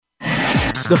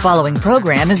The following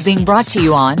program is being brought to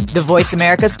you on the Voice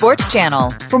America Sports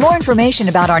Channel. For more information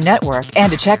about our network and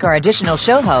to check our additional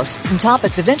show hosts and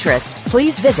topics of interest,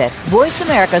 please visit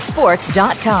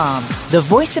voiceamericasports.com. The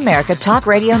Voice America Talk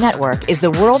Radio Network is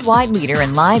the worldwide leader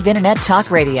in live Internet talk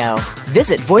radio.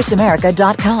 Visit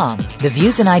voiceamerica.com. The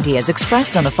views and ideas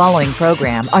expressed on the following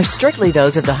program are strictly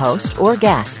those of the host or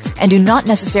guests and do not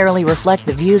necessarily reflect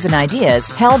the views and ideas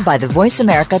held by the Voice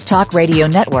America Talk Radio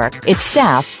Network, its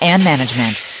staff, and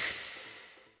management.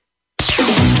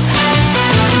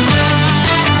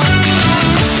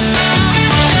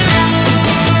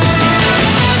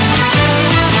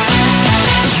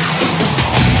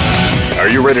 Are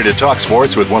you ready to talk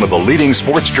sports with one of the leading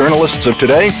sports journalists of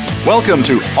today? Welcome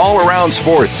to All Around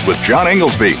Sports with John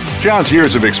Inglesby. John's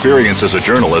years of experience as a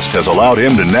journalist has allowed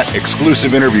him to net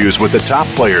exclusive interviews with the top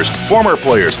players, former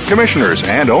players, commissioners,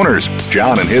 and owners.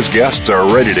 John and his guests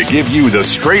are ready to give you the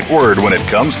straight word when it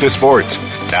comes to sports.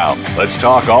 Now, let's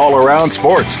talk all around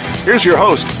sports. Here's your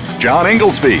host, John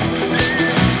Inglesby.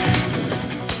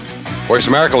 Voice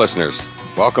America listeners,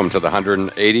 welcome to the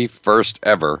 181st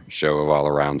ever show of All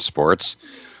Around Sports.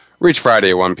 Each Friday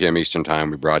at 1 p.m. Eastern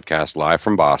Time, we broadcast live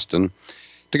from Boston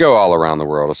to go all around the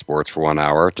world of sports for 1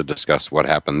 hour to discuss what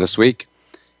happened this week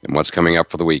and what's coming up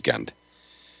for the weekend.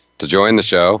 To join the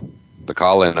show, the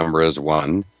call-in number is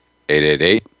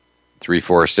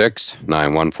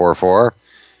 1-888-346-9144,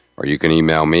 or you can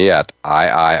email me at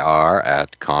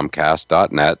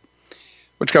iir@comcast.net,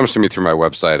 which comes to me through my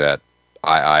website at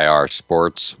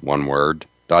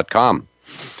iirsports.com.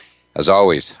 As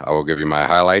always, I will give you my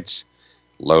highlights,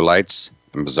 lowlights,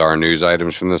 and bizarre news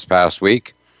items from this past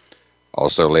week.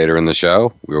 Also, later in the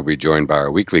show, we will be joined by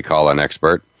our weekly call-in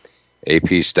expert,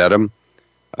 A.P. Stedham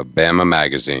of Bama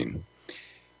Magazine.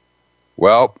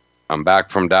 Well, I'm back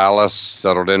from Dallas,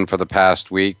 settled in for the past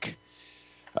week,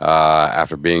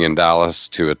 after being in Dallas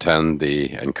to attend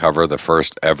and cover the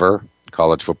first ever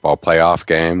college football playoff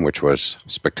game, which was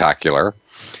spectacular.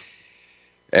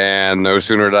 And no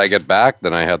sooner did I get back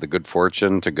than I had the good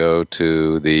fortune to go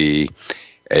to the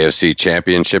AFC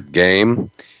Championship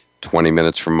game, 20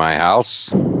 minutes from my house,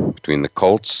 between the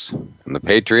Colts and the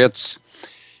Patriots.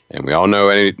 And we all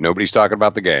know nobody's talking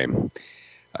about the game.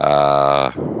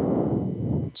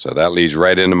 So that leads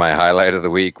right into my highlight of the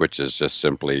week, which is just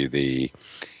simply the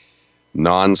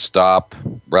nonstop,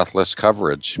 breathless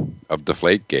coverage of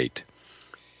Deflategate.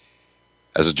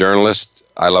 As a journalist,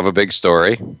 I love a big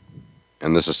story,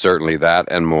 and this is certainly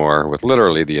that and more, with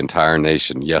literally the entire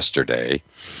nation yesterday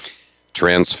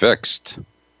transfixed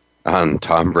on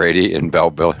Tom Brady and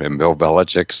Bill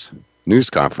Belichick's news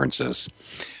conferences,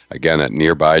 again at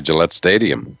nearby Gillette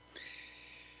Stadium.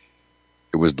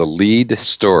 It was the lead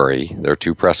story, their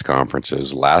two press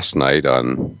conferences last night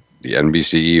on the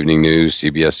NBC Evening News,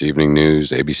 CBS Evening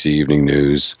News, ABC Evening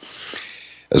News,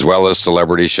 as well as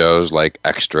celebrity shows like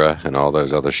Extra and all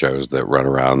those other shows that run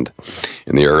around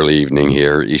in the early evening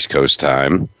here, East Coast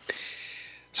time.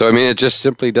 So, I mean, it just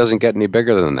simply doesn't get any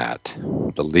bigger than that.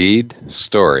 The lead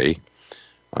story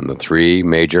on the three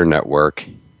major network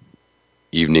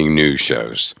evening news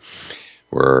shows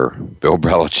were Bill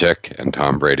Belichick and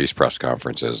Tom Brady's press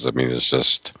conferences. I mean, it's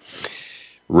just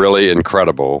really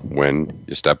incredible when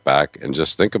you step back and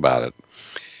just think about it.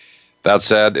 That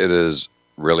said, it is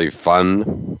really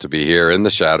fun to be here in the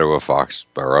shadow of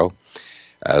Foxborough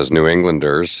as New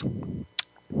Englanders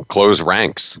close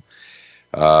ranks.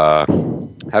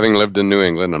 Having lived in New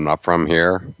England, I'm not from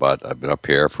here, but I've been up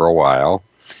here for a while,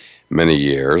 many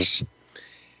years.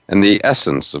 And the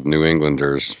essence of New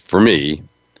Englanders, for me,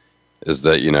 is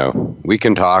that, we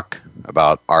can talk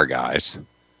about our guys,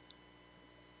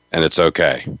 and it's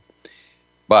okay.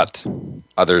 But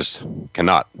others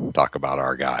cannot talk about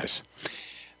our guys.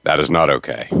 That is not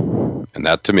okay. And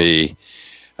that, to me,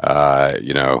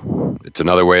 it's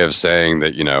another way of saying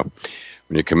that,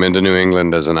 when you come into New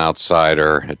England as an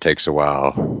outsider, it takes a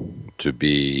while to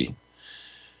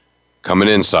become an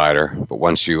insider. But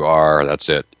once you are, that's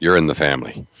it. You're in the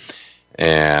family.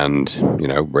 And,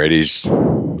 Brady's,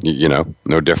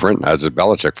 no different, as is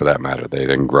Belichick for that matter. They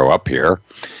didn't grow up here.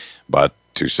 But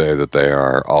to say that they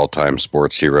are all-time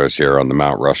sports heroes here on the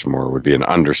Mount Rushmore would be an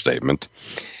understatement.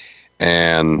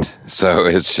 And so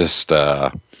it's just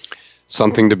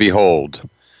something to behold.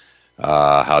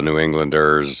 How New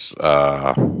Englanders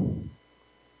are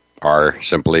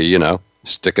simply,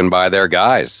 sticking by their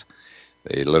guys.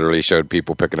 They literally showed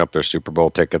people picking up their Super Bowl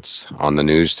tickets on the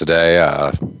news today,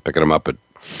 picking them up at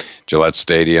Gillette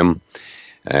Stadium,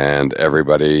 and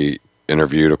everybody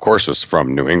interviewed, of course, was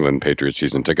from New England Patriots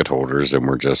season ticket holders, and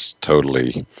were just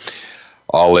totally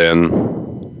all in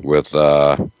with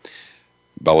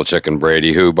Belichick and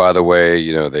Brady, who, by the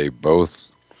way, they both,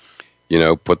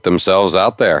 put themselves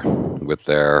out there with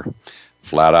their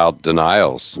flat out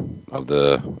denials of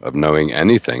knowing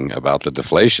anything about the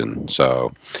deflation.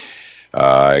 So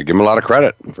I give them a lot of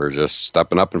credit for just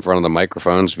stepping up in front of the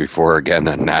microphones before, again,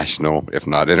 a national, if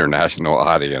not international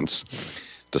audience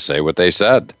to say what they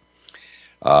said.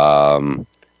 And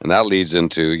that leads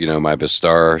into, my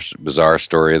bizarre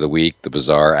story of the week, the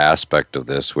bizarre aspect of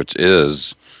this, which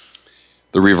is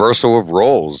the reversal of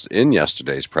roles in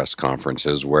yesterday's press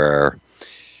conferences, where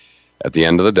at the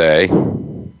end of the day,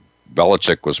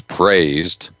 Belichick was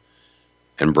praised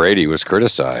and Brady was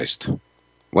criticized.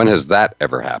 When has that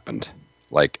ever happened?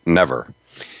 Like, never.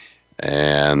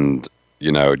 And,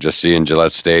 just seeing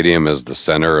Gillette Stadium as the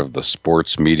center of the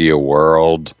sports media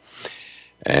world,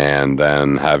 and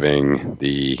then having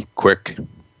the quick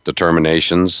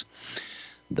determinations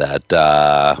that,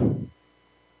 that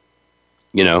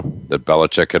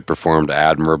Belichick had performed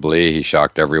admirably. He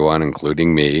shocked everyone,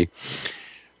 including me,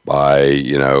 by,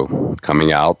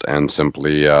 coming out and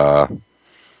simply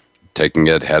taking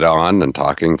it head on and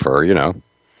talking for,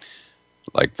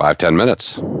 like 5-10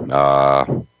 minutes.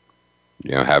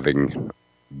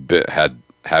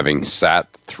 Having sat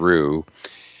through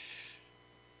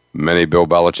many Bill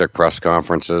Belichick press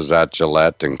conferences at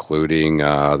Gillette, including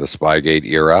the Spygate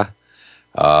era.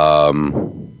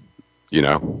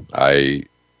 I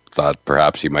thought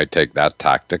perhaps he might take that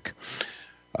tactic.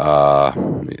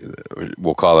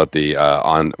 We'll call it the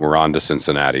we're on to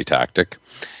Cincinnati tactic.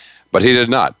 But he did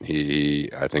not. He,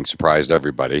 I think, surprised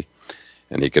everybody.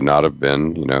 And he could not have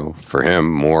been, for him,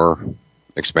 more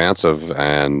expansive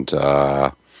and,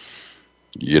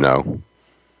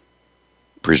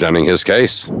 presenting his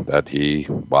case that he,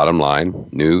 bottom line,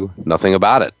 knew nothing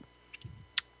about it.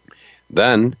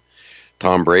 Then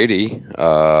Tom Brady,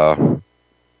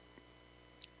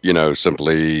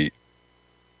 simply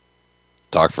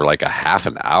talked for like a half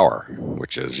an hour,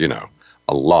 which is,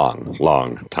 a long,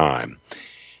 long time.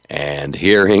 And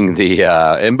hearing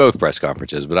in both press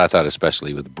conferences, but I thought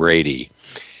especially with Brady,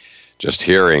 just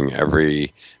hearing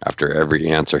after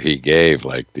every answer he gave,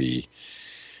 like the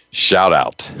shout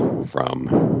out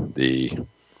from the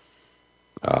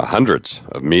hundreds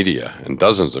of media and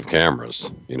dozens of cameras,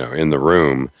 in the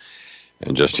room,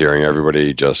 and just hearing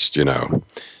everybody just,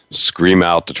 scream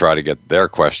out to try to get their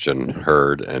question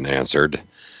heard and answered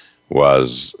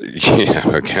was,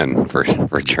 again,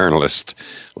 for journalists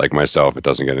like myself, it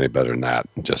doesn't get any better than that.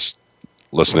 Just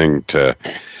listening to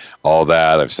all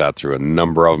that, I've sat through a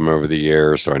number of them over the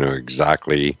years, so I know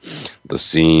exactly the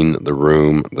scene, the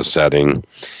room, the setting.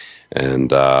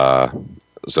 And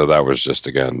so that was just,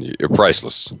 again,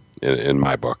 priceless in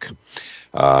my book.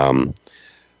 But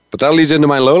that leads into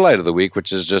my low light of the week,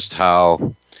 which is just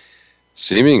how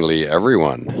seemingly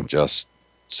everyone just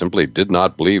simply did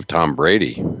not believe Tom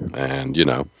Brady. And,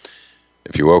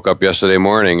 if you woke up yesterday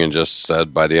morning and just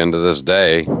said by the end of this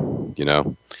day,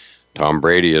 Tom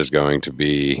Brady is going to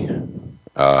be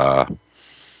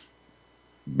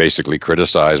basically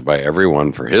criticized by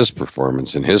everyone for his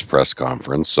performance in his press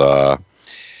conference,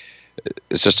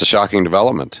 it's just a shocking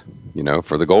development,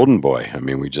 for the Golden Boy. I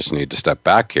mean, we just need to step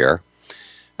back here,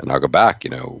 and I'll go back,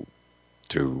 to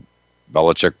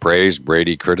Belichick praised,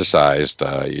 Brady criticized.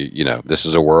 This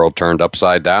is a world turned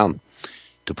upside down,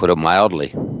 to put it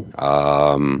mildly.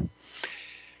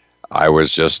 I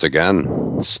was just,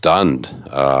 again, stunned.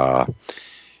 I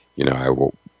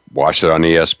watched it on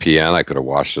ESPN. I could have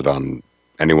watched it on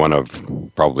any one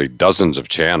of probably dozens of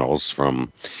channels,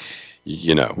 from,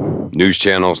 news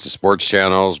channels to sports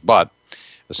channels. But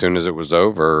as soon as it was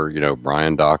over,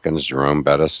 Brian Dawkins, Jerome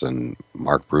Bettis, and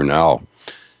Mark Brunell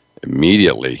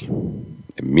immediately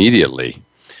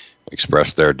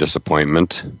expressed their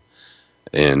disappointment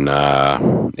in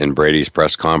Brady's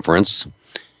press conference.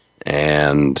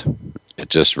 And it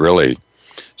just really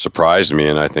surprised me.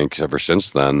 And I think ever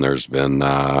since then, there's been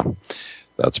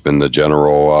that's been the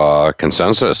general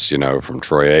consensus, from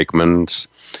Troy Aikman's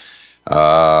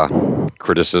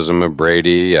criticism of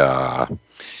Brady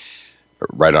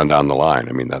right on down the line.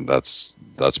 I mean, that's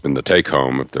been the take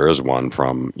home, if there is one,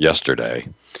 from yesterday,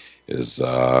 is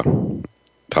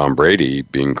Tom Brady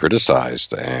being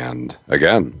criticized. And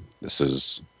again, this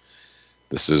is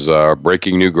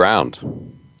breaking new ground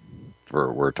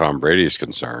for where Tom Brady is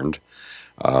concerned.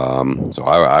 So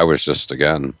I was just,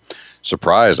 again,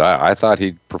 surprised. I thought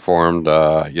he performed,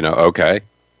 okay.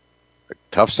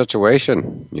 Tough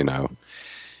situation,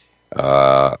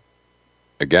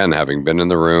 Again, having been in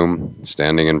the room,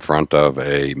 standing in front of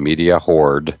a media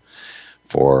horde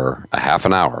for a half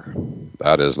an hour,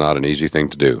 that is not an easy thing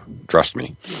to do. Trust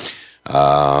me.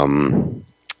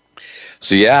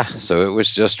 So it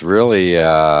was just really,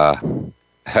 again,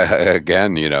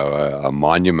 a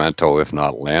monumental, if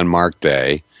not landmark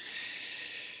day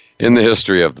in the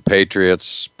history of the Patriots,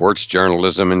 sports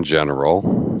journalism in general,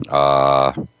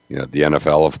 the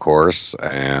NFL, of course,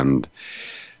 and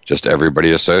just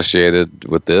everybody associated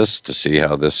with this, to see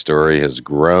how this story has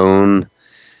grown,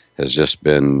 has just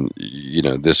been,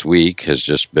 this week has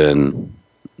just been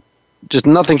just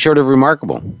nothing short of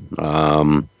remarkable.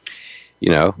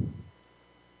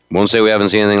 Won't say we haven't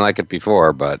seen anything like it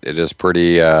before, but it is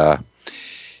pretty,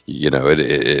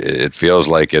 it feels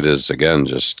like it is, again,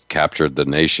 just captured the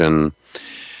nation,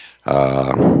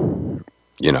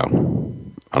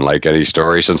 unlike any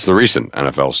story since the recent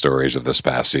NFL stories of this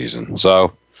past season.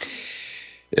 So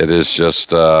it is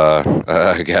just,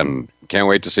 again, can't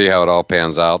wait to see how it all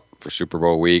pans out for Super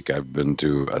Bowl week. I've been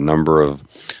to a number of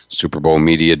Super Bowl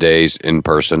media days in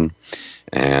person,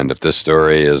 and if this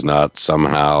story is not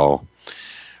somehow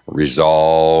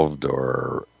resolved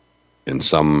or in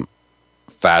some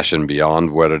fashion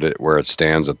beyond where it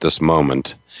stands at this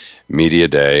moment, Media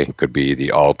Day could be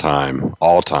the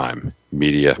all-time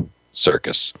media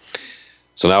circus.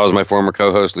 So now, as my former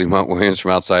co-host Lee Mont Williams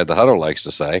from Outside the Huddle likes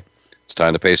to say, it's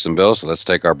time to pay some bills, so let's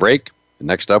take our break. And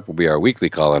next up will be our weekly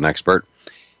call-in expert,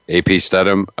 AP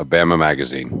Stedham of Bama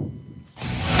Magazine.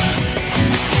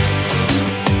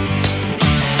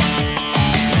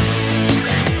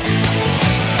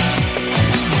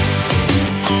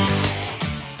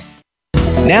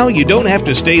 Now you don't have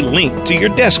to stay linked to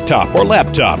your desktop or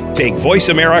laptop. Take Voice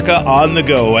America on the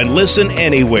go and listen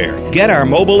anywhere. Get our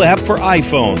mobile app for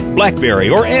iPhone, BlackBerry,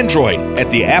 or Android at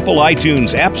the Apple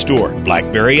iTunes App Store,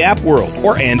 BlackBerry App World,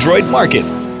 or Android Market.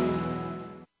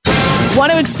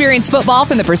 Want to experience football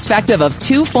from the perspective of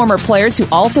two former players who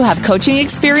also have coaching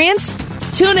experience?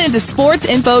 Tune in to Sports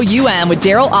Info UM with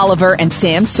Daryl Oliver and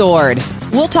Sam Sword.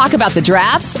 We'll talk about the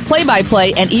drafts,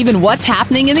 play-by-play, and even what's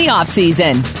happening in the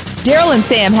offseason. Daryl and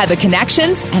Sam have the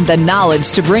connections and the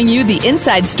knowledge to bring you the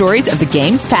inside stories of the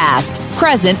game's past,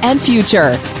 present, and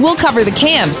future. We'll cover the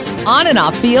camps, on and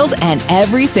off field, and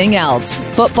everything else,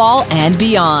 football and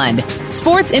beyond.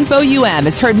 Sports Info UM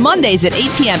is heard Mondays at 8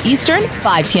 p.m. Eastern,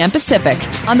 5 p.m. Pacific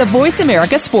on the Voice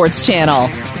America Sports Channel.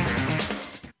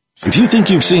 If you think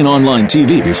you've seen online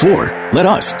TV before, let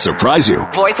us surprise you.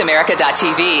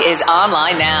 VoiceAmerica.tv is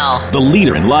online now. The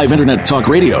leader in live internet talk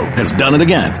radio has done it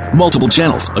again. Multiple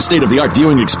channels, a state-of-the-art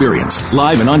viewing experience,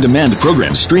 live and on-demand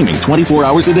programs streaming 24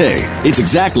 hours a day. It's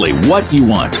exactly what you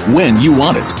want, when you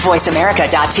want it.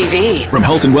 VoiceAmerica.tv. From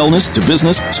health and wellness to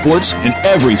business, sports, and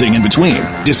everything in between.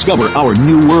 Discover our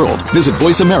new world. Visit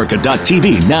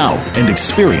VoiceAmerica.tv now and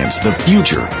experience the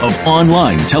future of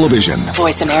online television.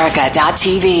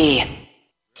 VoiceAmerica.tv.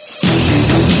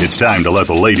 It's time to let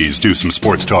the ladies do some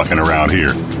sports talking around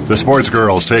here. The Sports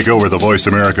Girls take over the Voice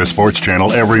America Sports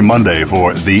Channel every Monday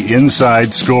for The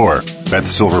Inside Score. Beth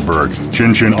Silverberg,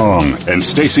 Chin Chin Ong, and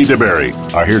Stacey DeBerry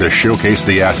are here to showcase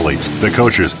the athletes, the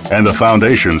coaches, and the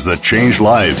foundations that change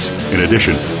lives. In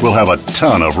addition, we'll have a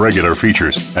ton of regular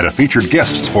features and a featured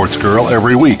guest sports girl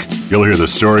every week. You'll hear the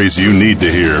stories you need to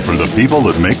hear from the people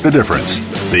that make the difference.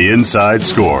 The Inside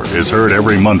Score is heard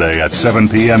every Monday at 7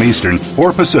 p.m. Eastern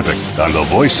or Pacific on the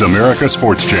Voice America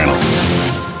Sports Channel.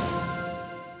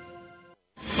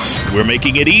 We're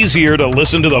making it easier to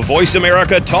listen to the Voice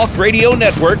America Talk Radio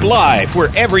Network live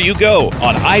wherever you go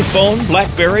on iPhone,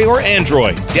 BlackBerry, or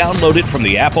Android. Download it from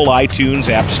the Apple iTunes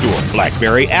App Store,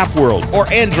 BlackBerry App World, or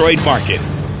Android Market.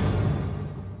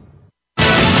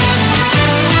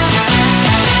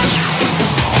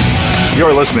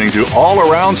 You're listening to All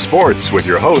Around Sports with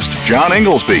your host, John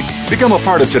Inglesby. Become a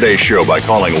part of today's show by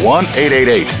calling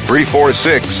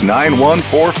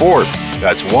 1-888-346-9144.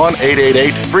 That's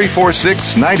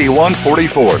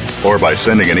 1-888-346-9144. Or by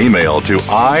sending an email to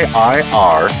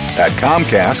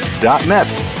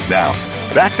iir@comcast.net. Now,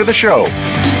 back to the show.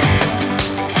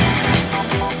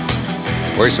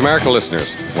 Voice America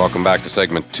listeners, welcome back to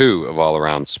segment 2 of All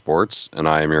Around Sports, and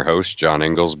I am your host, John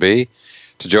Inglesby.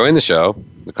 To join the show,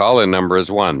 the call-in number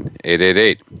is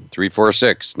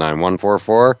 1-888-346-9144,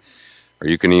 or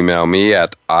you can email me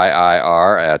at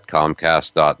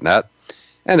iir@comcast.net.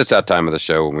 And it's that time of the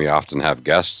show when we often have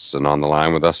guests, and on the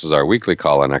line with us is our weekly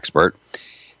call-in expert,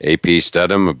 AP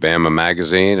Stedham of Bama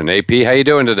Magazine. And AP, how you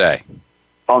doing today?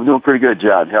 I'm doing pretty good,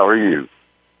 John. How are you?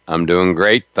 I'm doing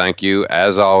great. Thank you,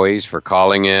 as always, for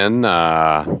calling in.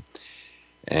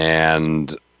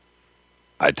 And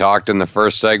I talked in the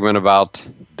first segment about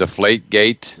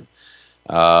Deflategate.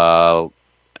 And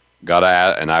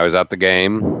I was at the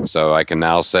game, so I can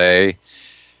now say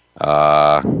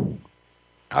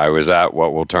I was at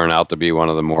what will turn out to be one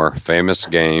of the more famous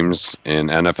games in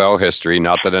NFL history.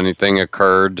 Not that anything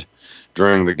occurred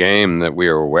during the game that we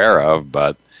are aware of,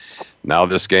 but now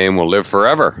this game will live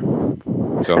forever.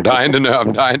 So I'm dying to know.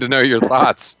 I'm dying to know your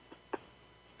thoughts.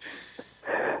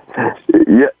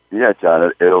 Yeah,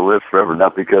 John. It'll live forever,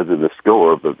 not because of the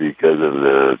score, but because of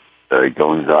the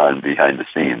goings on behind the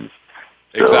scenes.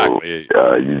 Exactly.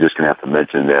 So, you're just gonna have to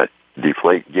mention that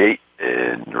Deflate Gate,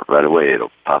 and right away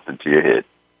it'll pop into your head.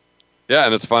 Yeah,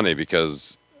 and it's funny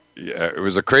because it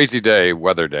was a crazy day,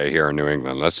 weather day here in New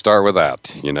England. Let's start with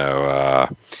that.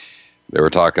 They were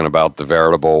talking about the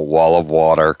veritable wall of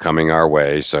water coming our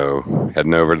way, so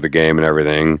heading over to the game and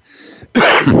everything.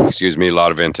 Excuse me, a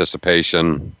lot of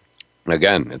anticipation.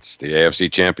 Again, it's the AFC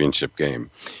Championship game.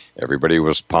 Everybody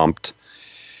was pumped.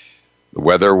 The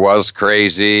weather was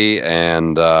crazy,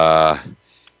 and I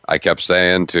kept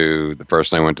saying to the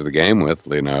person I went to the game with,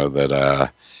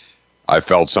 that I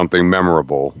felt something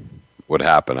memorable would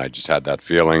happen. I just had that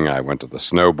feeling. I went to the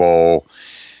Snow Bowl.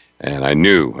 And I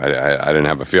knew, I didn't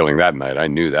have a feeling that night. I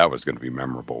knew that was going to be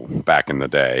memorable back in the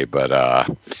day. But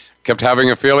kept having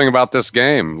a feeling about this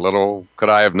game. Little could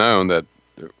I have known that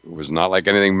it was not like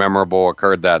anything memorable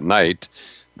occurred that night,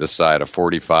 this side of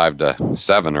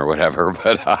 45-7 or whatever.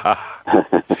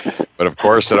 But of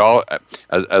course, it all,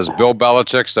 as Bill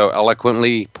Belichick so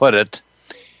eloquently put it,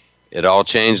 it all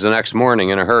changed the next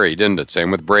morning in a hurry, didn't it? Same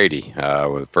with Brady.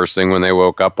 First thing when they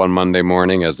woke up on Monday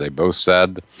morning, as they both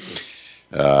said,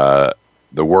 the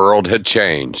world had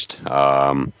changed.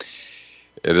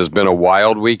 It has been a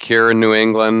wild week here in New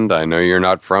England. I know you're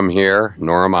not from here,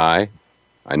 nor am I.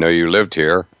 I know you lived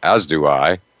here, as do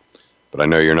I. But I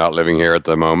know you're not living here at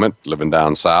the moment, living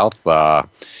down south.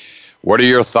 What are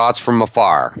your thoughts from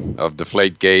afar of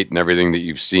Deflategate and everything that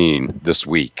you've seen this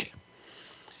week?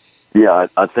 Yeah,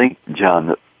 I think, John,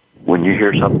 that when you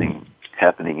hear something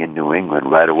happening in New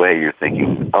England, right away you're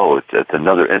thinking, oh, it's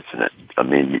another incident. I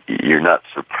mean, you're not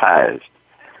surprised.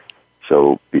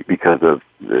 So because of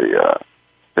the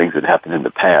things that happened in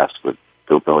the past with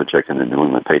Bill Belichick and the New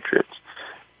England Patriots.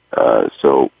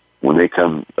 So when they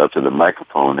come up to the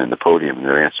microphone and the podium and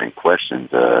they're answering questions,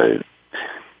 I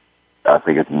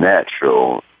think it's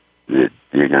natural that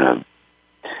you're going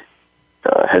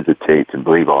to hesitate to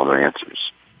believe all their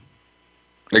answers.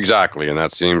 Exactly, and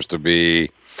that seems to be,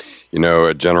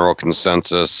 a general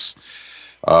consensus,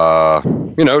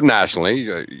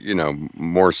 nationally,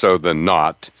 more so than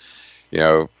not.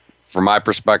 From my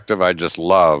perspective, I just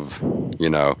love,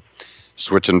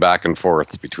 switching back and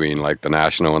forth between like the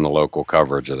national and the local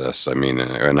coverage of this. I mean,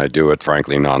 and I do it,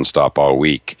 frankly, nonstop all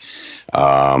week.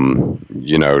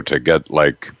 To get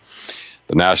like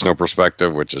the national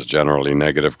perspective, which is generally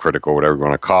negative, critical, whatever you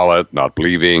want to call it, not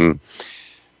believing,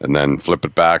 and then flip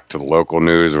it back to the local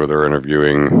news where they're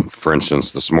interviewing, for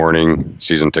instance, this morning,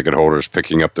 season ticket holders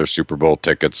picking up their Super Bowl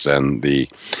tickets and the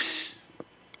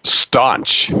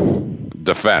staunch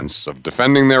defense of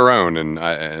defending their own. And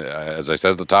as I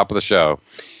said at the top of the show,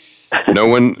 no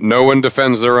one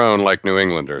defends their own like New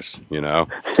Englanders, That's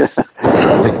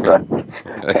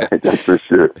for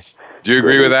sure. Do you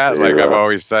agree with that? Like I've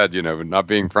always said, not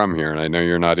being from here, and I know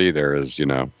you're not either, is,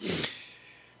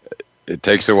 it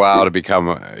takes a while to become,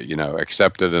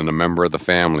 accepted and a member of the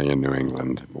family in New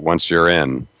England. But once you're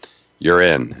in,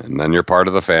 and then you're part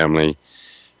of the family,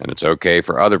 and it's okay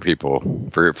for other people,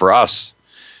 for us,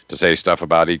 to say stuff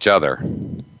about each other.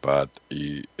 But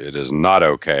it is not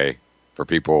okay for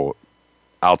people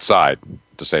outside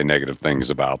to say negative things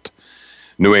about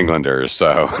New Englanders.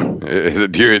 So,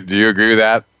 do you agree with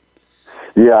that?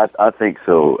 Yeah, I think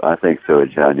so.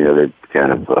 John. They're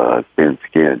kind of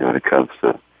thin-skinned when it comes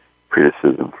to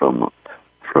criticism from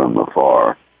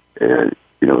afar, and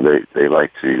they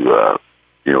like to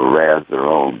razz their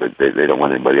own, but they don't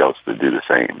want anybody else to do the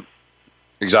same.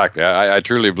 Exactly. I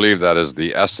truly believe that is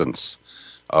the essence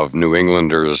of New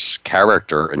Englanders'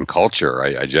 character and culture.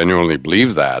 I genuinely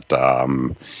believe that.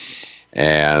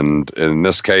 And in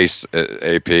this case,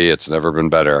 AP, it's never been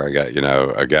better.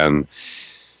 Again,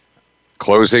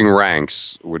 closing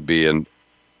ranks would be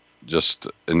just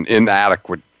an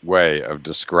inadequate way of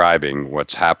describing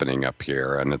what's happening up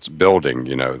here, and it's building.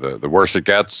 The worse it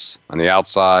gets on the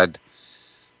outside,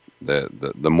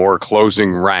 the more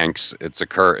closing ranks is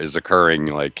occurring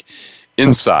like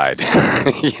inside.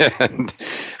 And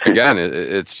again,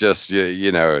 it's just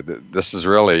this is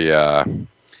really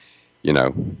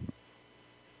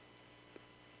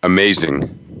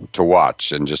amazing to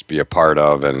watch and just be a part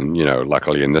of. And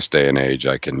luckily in this day and age,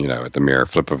 I can at the mere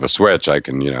flip of a switch, I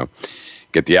can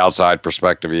get the outside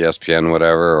perspective, ESPN,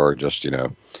 whatever, or just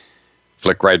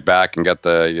flick right back and get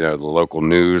the, the local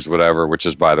news, whatever, which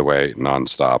is, by the way,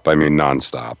 nonstop. I mean,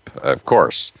 nonstop, of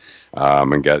course,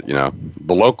 and get,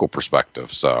 the local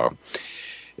perspective. So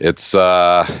it's,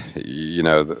 the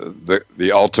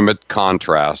ultimate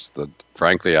contrast that,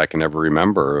 frankly, I can never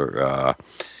remember,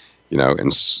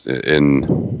 in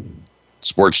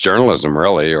sports journalism,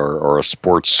 really, or a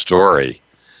sports story,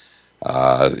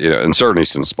 and certainly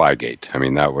since Spygate. I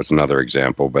mean, that was another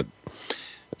example, but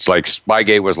it's like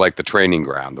Spygate was like the training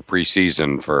ground, the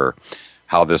preseason for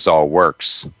how this all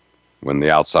works when the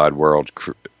outside world,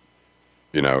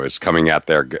 is coming at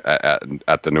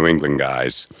at the New England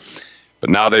guys. But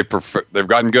now they've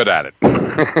gotten good at it.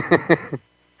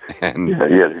 And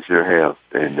yeah, they sure have.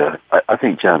 And I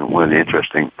think, John, one of the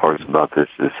interesting parts about this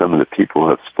is some of the people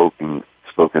have spoken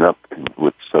up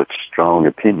with such strong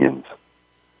opinions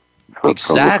from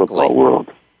the football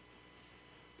world.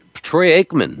 Troy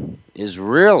Aikman is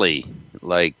really,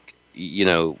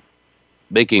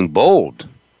 making bold,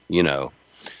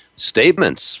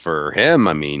 statements for him.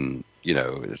 I mean,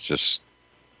 it's just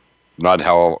not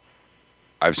how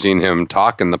I've seen him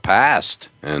talk in the past.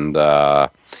 And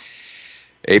AP,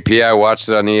 I watched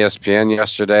it on ESPN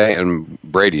yesterday, and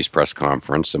Brady's press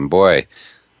conference, and boy,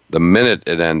 the moment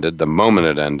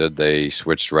it ended, they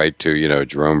switched right to,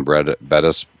 Jerome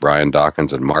Bettis, Brian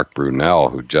Dawkins, and Mark Brunell,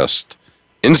 who just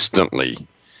instantly,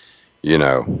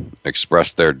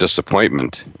 expressed their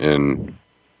disappointment in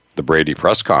the Brady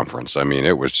press conference. I mean,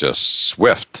 it was just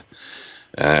swift,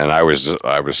 and I was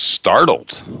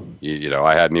startled.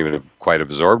 I hadn't even quite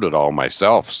absorbed it all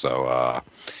myself. So,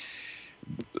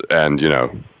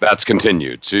 and that's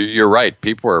continued. So you're right.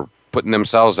 People are putting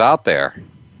themselves out there.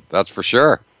 That's for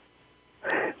sure.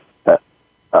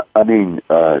 I mean,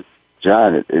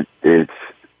 John, it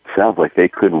sounds like they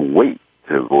couldn't wait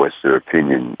to voice their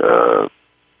opinion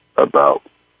about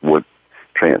what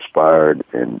transpired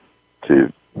and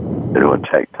to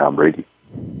attack Tom Brady.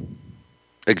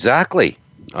 Exactly.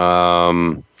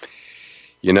 And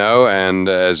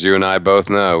as you and I both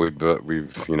know,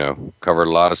 we've covered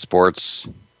a lot of sports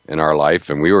in our life,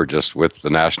 and we were just with the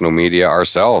national media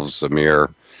ourselves a mere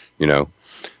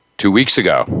 2 weeks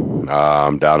ago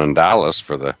down in Dallas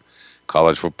for the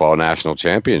College Football National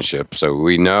Championship. So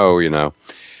we know,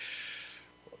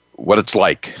 what it's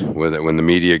like when the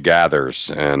media gathers,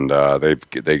 and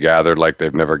they gathered like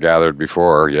they've never gathered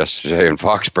before yesterday in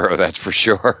Foxborough, that's for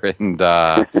sure. And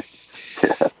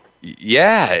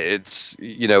yeah, it's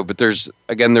but there's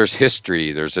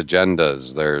history, there's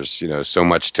agendas, there's so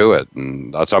much to it,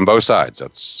 and that's on both sides.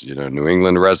 That's New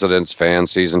England residents,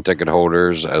 fans, season ticket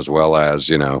holders, as well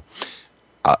as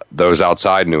those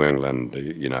outside New England,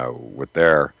 with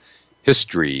their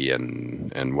history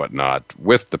and whatnot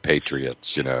with the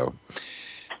Patriots,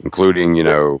 including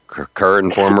current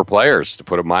and former players, to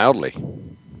put it mildly.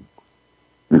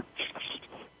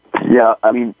 Yeah,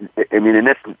 I mean, and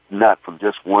that's not from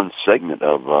just one segment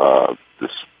of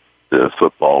the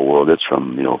football world. It's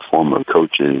from former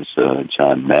coaches,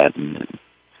 John Madden, and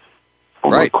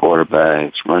former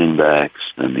quarterbacks, running backs.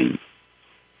 I mean,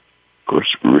 of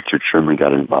course, Richard Sherman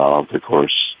got involved. Of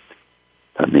course,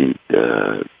 I mean,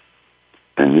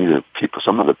 and these are people.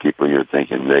 Some of the people you're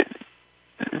thinking they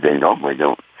normally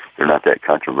don't. They're not that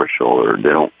controversial, or they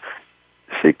don't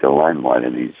seek the limelight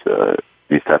in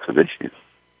these types of issues.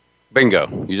 Bingo.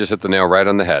 You just hit the nail right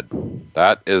on the head.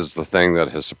 That is the thing that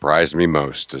has surprised me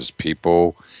most, is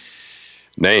people,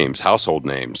 names, household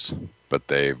names, but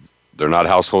they're not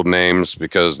household names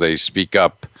because they speak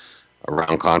up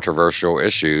around controversial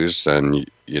issues, and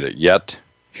yet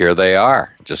here they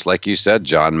are. Just like you said,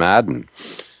 John Madden,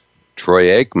 Troy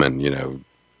Aikman,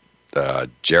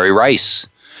 Jerry Rice,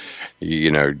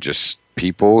 just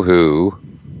people who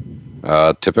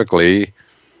typically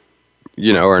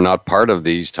are not part of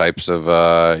these types of,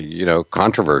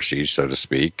 controversies, so to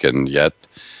speak. And yet,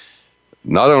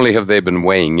 not only have they been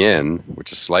weighing in,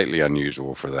 which is slightly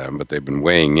unusual for them, but they've been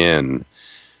weighing in,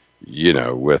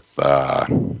 with,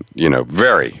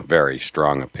 very, very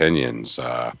strong opinions.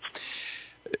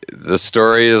 This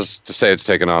story is, to say it's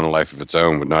taken on a life of its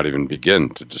own would not even begin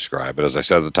to describe it. As I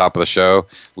said at the top of the show,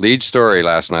 lead story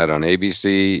last night on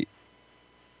ABC,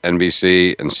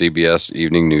 NBC, and CBS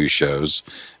evening news shows,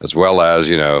 as well as,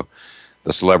 the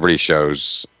celebrity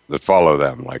shows that follow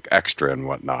them, like Extra and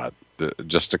whatnot.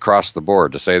 Just across the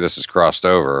board, to say this is crossed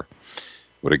over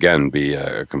would again be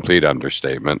a complete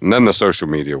understatement. And then the social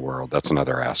media world, that's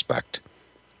another aspect.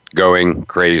 Going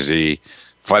crazy,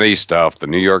 funny stuff. The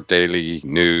New York Daily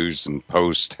News and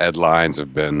Post headlines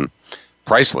have been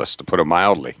priceless, to put it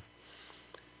mildly.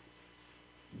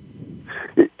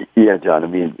 Yeah, John. I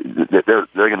mean, they're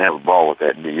going to have a ball with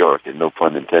that in New York, and no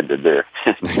pun intended there.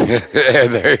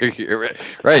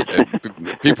 Right.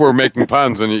 People are making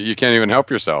puns, and you can't even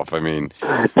help yourself. I mean,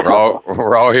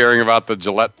 we're all hearing about the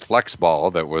Gillette Flex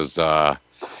ball that was,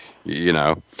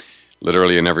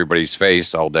 literally in everybody's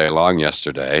face all day long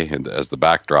yesterday, and as the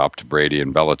backdrop to Brady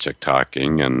and Belichick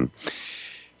talking. And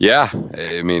yeah,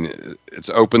 I mean, it's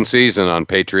open season on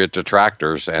Patriot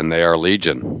detractors, and they are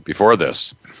legion before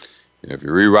this. If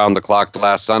you rewound the clock to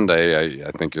last Sunday,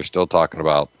 I think you're still talking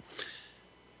about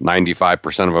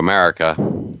 95% of America,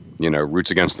 roots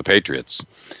against the Patriots.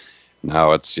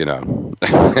 Now it's,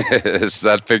 it's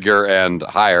that figure and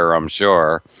higher, I'm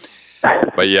sure.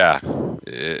 But yeah,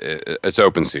 it's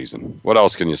open season. What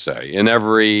else can you say? In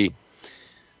every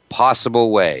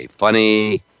possible way.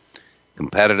 Funny,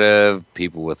 competitive,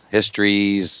 people with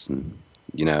histories,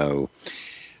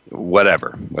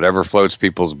 whatever floats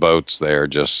people's boats. They're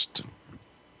just,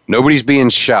 nobody's being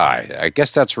shy. I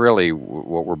guess that's really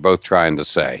what we're both trying to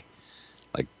say.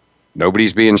 Like,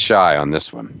 nobody's being shy on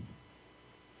this one.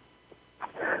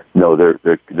 No,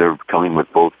 they're coming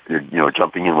with both,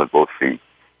 jumping in with both feet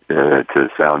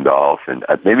to sound off, and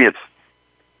maybe it's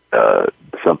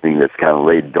something that's kind of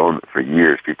laid dormant for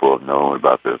years. People have known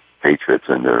about the Patriots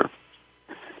and their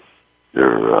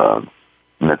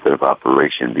method of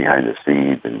operation behind the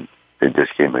scenes, and it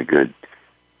just came a good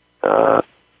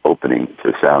opening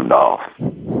to sound off.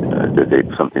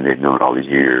 Something they've known all these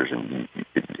years, and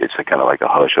it's kind of like a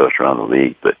hush-hush around the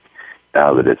league. But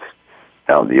now that it's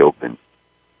out in the open,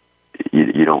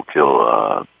 you don't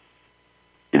feel,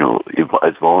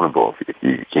 it's vulnerable if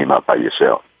you came out by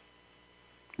yourself.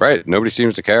 Right. Nobody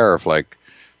seems to care if, like,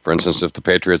 for instance, if the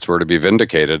Patriots were to be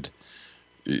vindicated,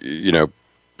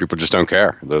 people just don't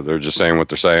care. They're just saying what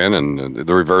they're saying, and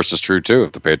the reverse is true, too.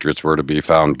 If the Patriots were to be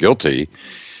found guilty,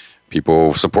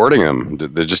 people supporting them,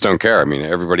 they just don't care. I mean,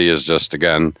 everybody is just,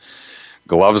 again,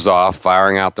 gloves off,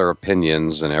 firing out their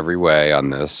opinions in every way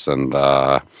on this. And,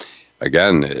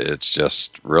 again, it's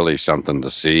just really something to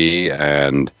see.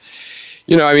 And,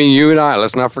 you and I,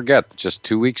 let's not forget, just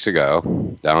 2 weeks ago,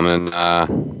 down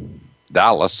in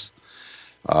Dallas,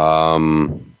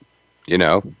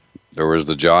 there was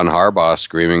the John Harbaugh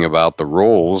screaming about the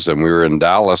rules, and we were in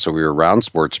Dallas, so we were around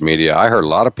sports media. I heard a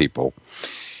lot of people,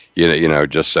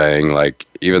 just saying, like,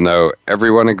 even though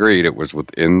everyone agreed it was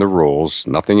within the rules,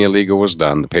 nothing illegal was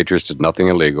done. The Patriots did nothing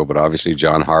illegal, but obviously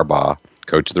John Harbaugh,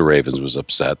 coach of the Ravens, was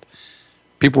upset.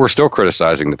 People were still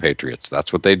criticizing the Patriots.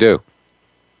 That's what they do.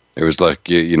 It was like,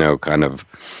 kind of,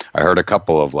 I heard a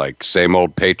couple of, like, same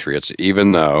old Patriots,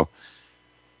 even though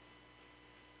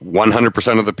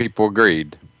 100% of the people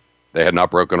agreed they had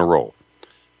not broken a rule.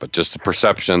 But just the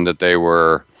perception that they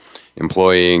were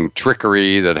employing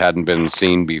trickery that hadn't been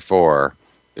seen before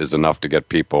is enough to get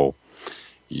people,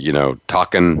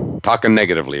 talking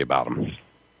negatively about them.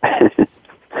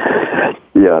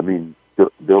 Yeah, I mean,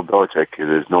 Bill Belichick,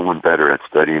 there's no one better at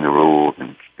studying the rules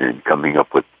and coming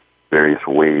up with various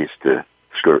ways to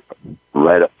skirt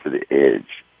right up to the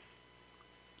edge.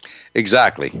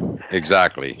 Exactly.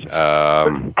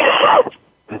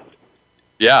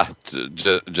 Yeah,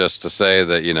 just to say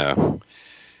that,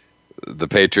 the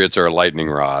Patriots are a lightning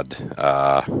rod,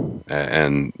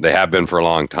 and they have been for a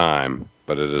long time,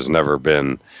 but it has never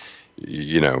been,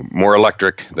 more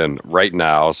electric than right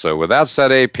now. So with that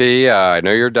said, AP, I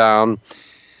know you're down.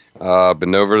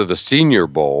 Been over to the Senior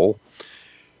Bowl.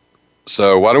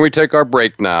 So why don't we take our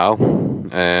break now?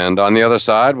 And on the other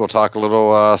side, we'll talk a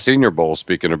little Senior Bowl.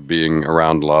 Speaking of being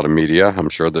around a lot of media, I'm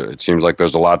sure that it seems like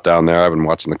there's a lot down there. I've been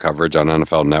watching the coverage on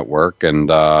NFL Network. And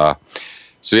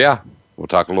so, yeah, we'll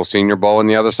talk a little Senior Bowl on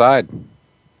the other side.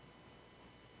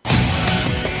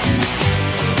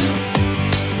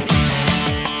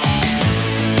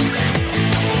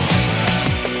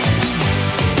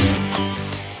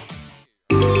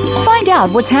 Find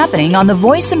out what's happening on the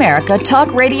Voice America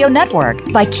Talk Radio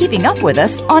Network by keeping up with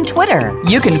us on Twitter.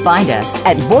 You can find us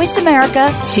at Voice America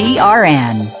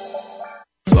TRN.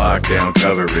 Lockdown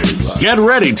coverage. Get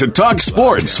ready to talk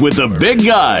sports with the big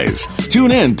guys.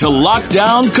 Tune in to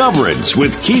Lockdown Coverage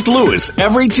with Keith Lewis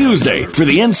every Tuesday for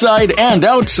the inside and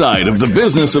outside of the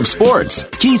business of sports.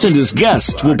 Keith and his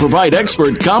guests will provide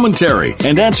expert commentary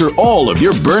and answer all of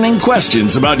your burning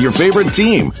questions about your favorite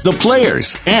team, the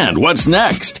players, and what's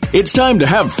next. It's time to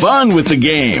have fun with the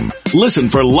game. Listen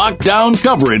for Lockdown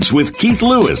Coverage with Keith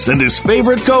Lewis and his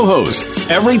favorite co-hosts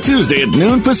every Tuesday at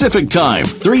noon Pacific Time,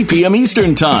 3 p.m.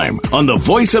 Eastern Time on the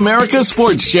Voice America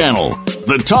Sports Channel.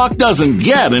 The talk doesn't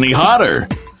get any hotter.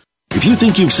 If you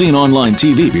think you've seen online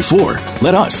TV before,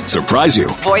 let us surprise you.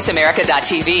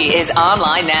 VoiceAmerica.tv is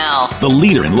online now. The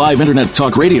leader in live Internet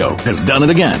talk radio has done it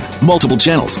again. Multiple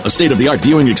channels, a state-of-the-art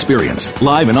viewing experience,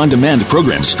 live and on-demand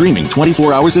programs streaming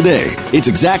 24 hours a day. It's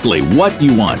exactly what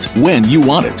you want, when you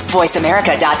want it.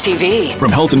 VoiceAmerica.tv.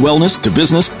 From health and wellness to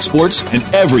business, sports, and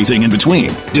everything in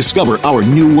between. Discover our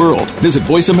new world. Visit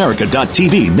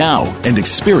VoiceAmerica.tv now and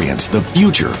experience the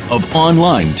future of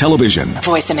online television.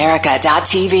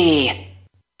 VoiceAmerica.tv.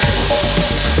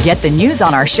 Get the news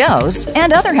on our shows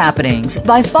and other happenings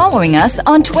by following us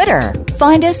on Twitter.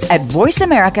 Find us at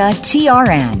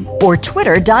VoiceAmericaTRN or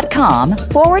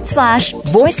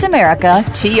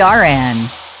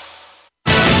twitter.com/VoiceAmericaTRN.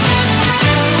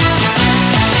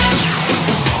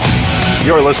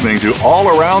 You're listening to All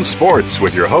Around Sports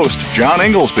with your host, John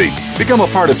Inglesby. Become a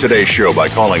part of today's show by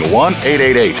calling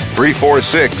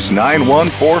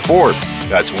 1-888-346-9144.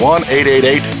 That's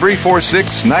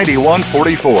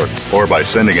 1-888-346-9144. Or by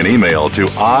sending an email to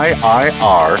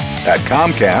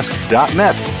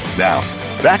iir@comcast.net. Now,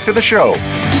 back to the show.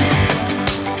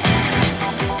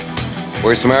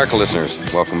 Voice America listeners,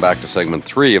 welcome back to segment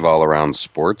 3 of All Around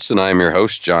Sports, and I'm your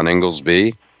host, John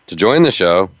Inglesby. To join the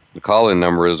show, the call-in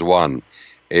number is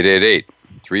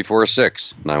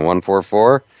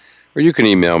 1-888-346-9144, or you can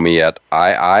email me at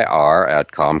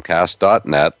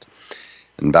iir@comcast.net.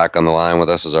 And back on the line with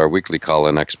us is our weekly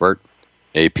call-in expert,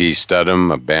 AP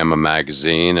Studham of Bama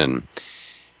Magazine. And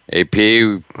AP,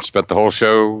 we spent the whole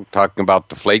show talking about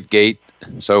Deflategate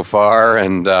so far.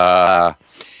 And, one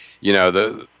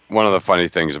of the funny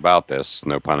things about this,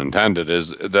 no pun intended,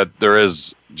 is that there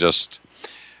is just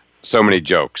so many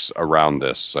jokes around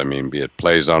this. I mean, be it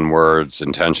plays on words,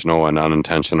 intentional and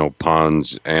unintentional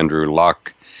puns. Andrew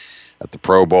Luck at the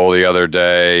Pro Bowl the other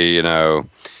day,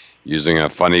 using a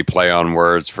funny play on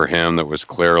words for him that was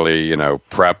clearly,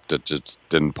 prepped. It just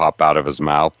didn't pop out of his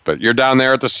mouth. But you're down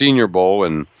there at the Senior Bowl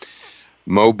in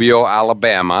Mobile,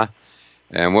 Alabama.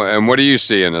 And what are you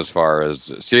seeing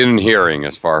and hearing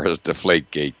as far as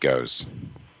Deflategate goes?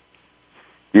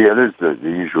 Yeah, there's the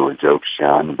usual jokes,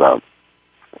 John, about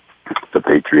the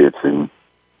Patriots and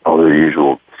all the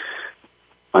usual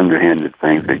underhanded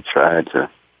things they try to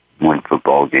win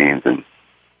football games. And,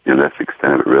 that's the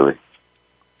extent of it, really.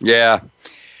 Yeah.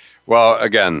 Well,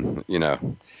 again,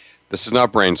 this is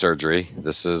not brain surgery.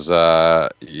 This is,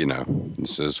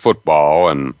 this is football.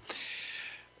 And,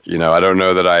 I don't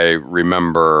know that I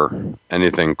remember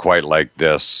anything quite like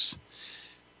this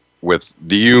with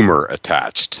the humor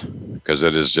attached, because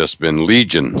it has just been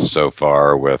legion so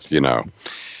far with,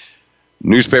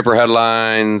 newspaper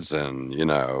headlines and,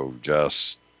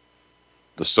 just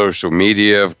the social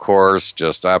media, of course,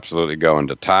 just absolutely going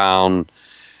to town.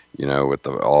 With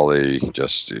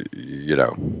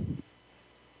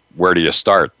where do you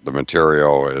start? The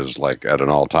material is like at an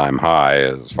all-time high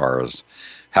as far as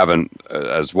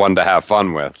as one to have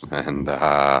fun with, and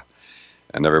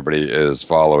everybody is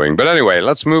following. But anyway,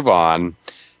 let's move on.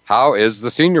 How is the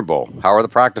Senior Bowl? How are the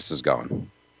practices going?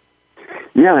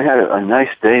 Yeah, I had a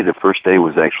nice day. The first day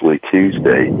was actually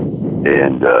Tuesday,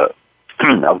 and I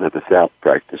was at the South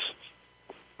practice,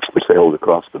 which they hold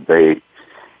across the bay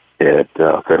at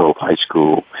Federal High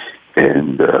School,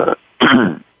 and the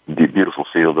beautiful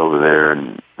field over there.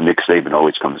 And Nick Saban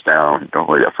always comes down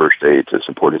normally that first day to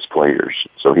support his players.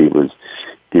 So he was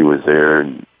there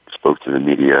and spoke to the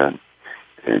media.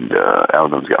 And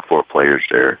Alabama's got 4 players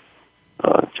there: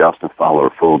 Justin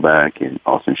Fowler, fullback, and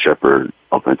Austin Shepard,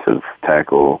 offensive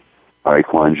tackle, Ike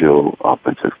Wanjo,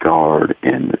 offensive guard,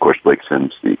 and of course Blake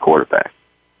Sims, the quarterback.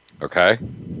 Okay.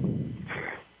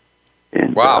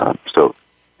 And wow. So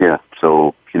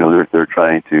they're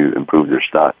trying to improve their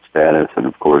status, and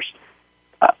of course,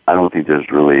 I don't think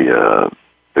there's really at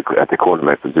the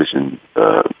quarterback position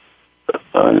a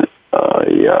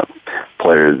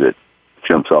player that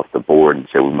jumps off the board and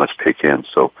say we must pick him.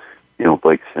 So,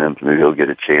 Blake Sims, maybe he'll get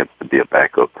a chance to be a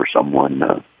backup for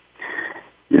someone.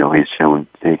 He's shown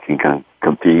he can kind of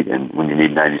compete, and when you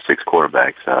need 96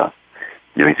 quarterbacks,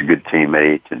 he's a good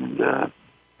teammate, and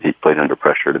he played under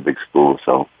pressure at a big school,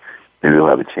 so maybe he'll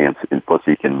have a chance. And plus,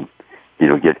 he can,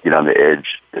 get on the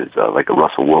edge as like a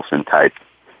Russell Wilson type,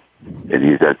 and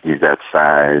he's that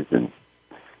size and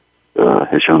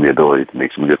has shown the ability to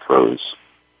make some good throws.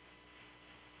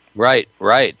 Right.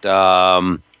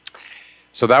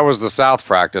 So that was the South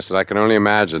practice, and I can only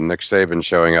imagine Nick Saban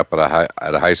showing up at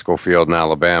a high school field in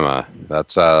Alabama.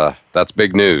 That's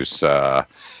big news. Yeah.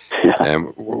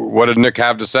 And what did Nick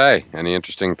have to say? Any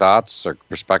interesting thoughts or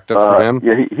perspective from him?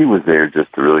 Yeah, he was there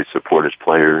just to really support his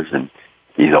players, and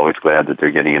he's always glad that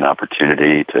they're getting an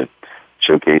opportunity to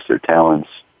showcase their talents.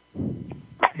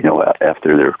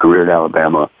 after their career at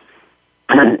Alabama,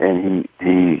 and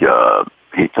he's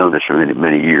done this for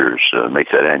many years.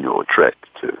 Makes that annual trek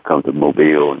to come to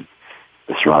Mobile and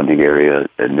the surrounding area,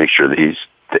 and make sure that he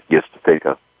gets to take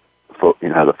has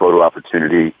a photo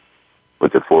opportunity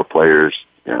with the 4 players,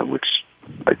 which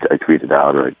I tweeted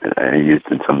out, or I used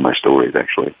in some of my stories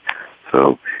actually.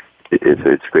 So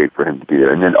it's great for him to be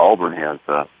there. And then Auburn has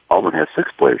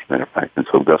 6 players, matter of fact. And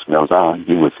so Gus Malzahn,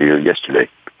 he was here yesterday.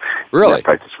 Really? And that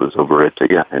practice was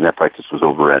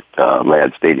over at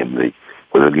Ladd Stadium,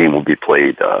 where the game will be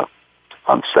played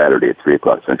on Saturday at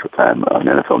 3:00 Central Time on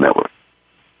NFL Network.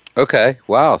 Okay.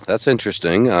 Wow, that's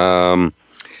interesting.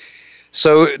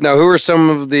 So now, who are some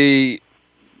of the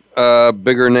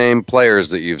bigger name players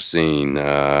that you've seen?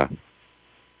 At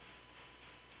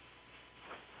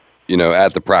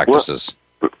the practices.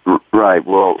 Right.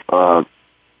 Well,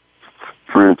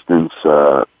 for instance,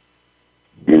 at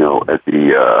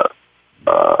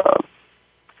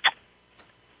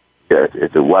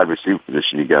the wide receiver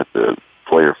position, you got the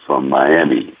player from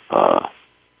Miami.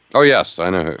 Oh yes, I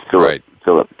know. Philip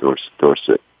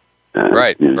Dorsett.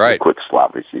 Right. A quick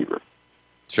slot receiver.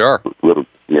 Sure. Little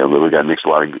guy, makes a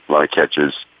lot of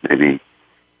catches. Maybe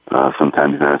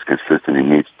sometimes not as consistent as he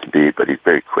needs to be, but he's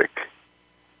very quick.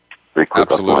 Very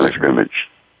quick off the line of scrimmage.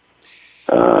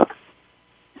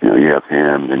 You have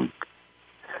him, and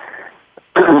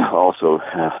also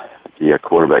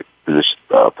quarterback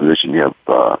position. You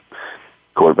have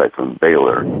quarterback from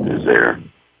Baylor is there,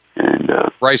 and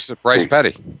Bryce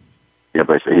Petty. Yeah,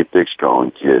 Bryce. He's a big,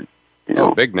 strong kid.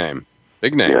 Big name.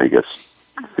 Yeah, I guess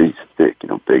he's thick.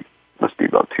 Big. Must be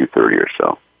about 230 or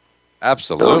so.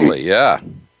 Absolutely, yeah.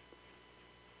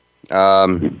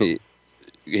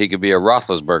 He could be a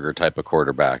Roethlisberger type of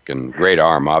quarterback, and great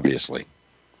arm, obviously.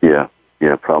 Yeah,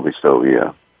 probably so.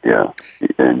 Yeah.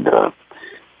 And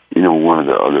one of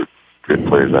the other good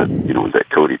players was that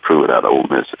Cody Pruitt out of Ole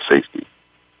Miss at safety.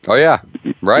 Oh yeah,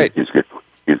 right. He's good.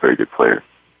 He's a very good player.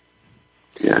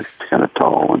 Yeah, he's kind of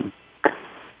tall, and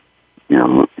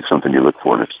something you look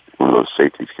for. And it's one of those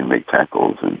safeties can make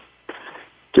tackles and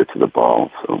get to the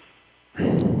ball.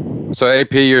 So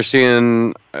AP, you're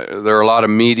seeing there are a lot of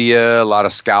media, a lot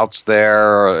of scouts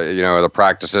there. The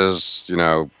practices,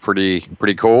 pretty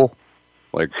cool.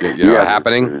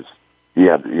 Happening.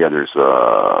 There's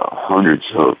hundreds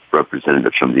of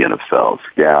representatives from the NFL,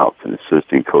 scouts and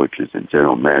assistant coaches and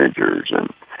general managers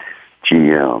and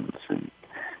GMs, and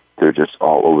they're just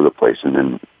all over the place. And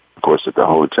then, of course, at the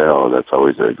hotel, that's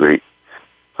always a great,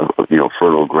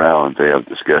 fertile ground. They have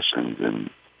discussions and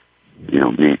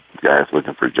meet guys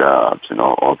looking for jobs, and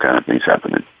all kind of things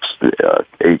happening.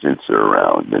 Agents are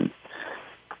around, and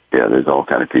there's all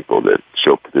kind of people that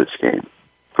show up to this game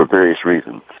for various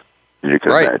reasons, as you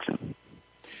can imagine.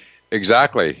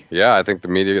 Exactly. Yeah, I think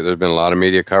there's been a lot of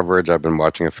media coverage. I've been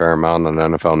watching a fair amount on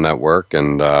NFL Network,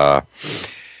 and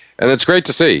it's great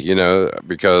to see,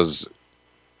 because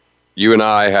you and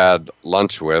I had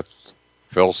lunch with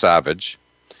Phil Savage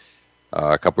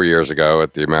a couple years ago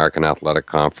at the American Athletic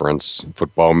Conference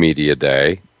Football Media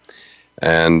Day.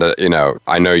 And,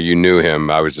 I know you knew him.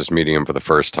 I was just meeting him for the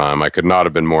first time. I could not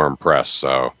have been more impressed.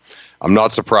 So I'm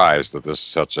not surprised that this is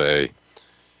such a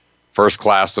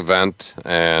first-class event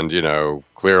and,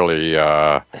 clearly,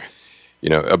 a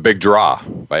big draw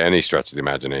by any stretch of the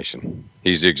imagination.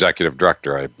 He's the executive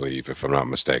director, I believe, if I'm not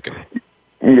mistaken.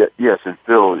 Yeah, yes, and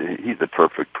Phil, he's the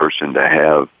perfect person to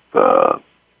have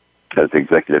as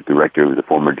executive director, the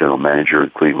former general manager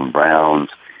of the Cleveland Browns.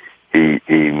 He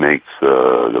makes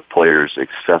the players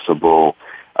accessible.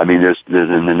 I mean, there's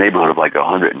in the neighborhood of like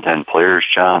 110 players,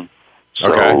 John.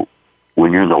 So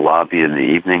when you're in the lobby in the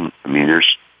evening, I mean,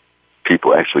 there's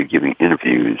people actually giving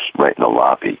interviews right in the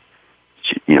lobby.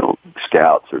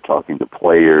 Scouts are talking to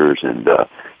players, and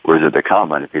whereas at the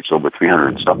combine, if it's over 300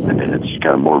 and something, and it's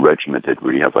kind of more regimented,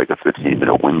 where you have like a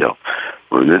 15-minute window.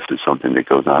 Where this is something that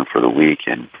goes on for the week,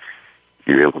 and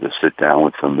you're able to sit down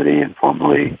with somebody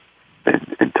informally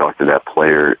and talk to that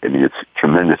player. I mean, it's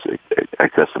tremendous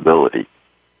accessibility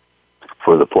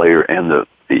for the player and the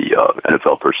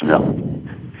NFL personnel.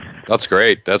 That's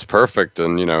great. That's perfect.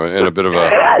 And, in a bit of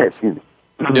a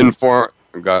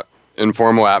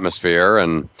informal atmosphere.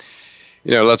 And,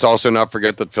 let's also not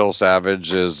forget that Phil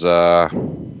Savage is a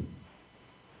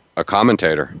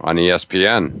commentator on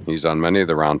ESPN. He's on many of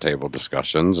the roundtable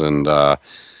discussions. And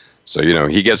so,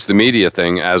 he gets the media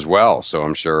thing as well. So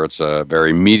I'm sure it's a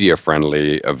very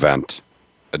media-friendly event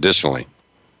additionally.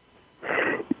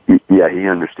 Yeah, he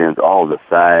understands all the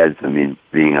sides. I mean,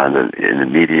 being in the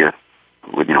media,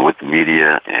 with the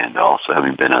media, and also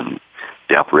having been on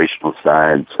the operational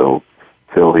side. So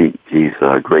Phil, he's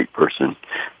a great person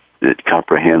that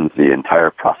comprehends the entire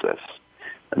process.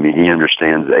 I mean, he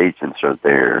understands the agents are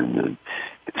there, and the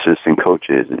assistant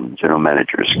coaches, and general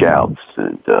managers, scouts,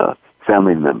 and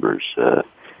family members,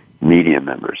 media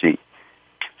members.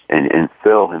 And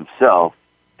Phil himself,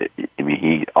 I mean,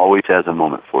 he always has a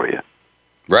moment for you.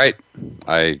 Right.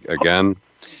 I, again,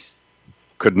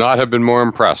 could not have been more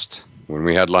impressed when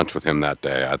we had lunch with him that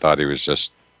day. I thought he was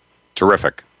just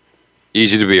terrific.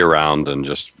 Easy to be around and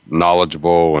just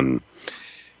knowledgeable and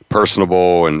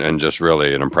personable and just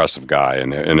really an impressive guy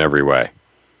in every way.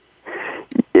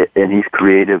 And he's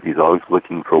creative. He's always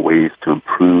looking for ways to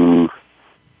improve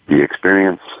the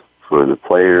experience for the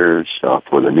players,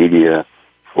 for the media,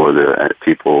 for the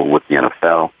people with the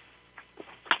NFL.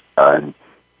 And,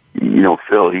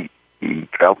 Phil, he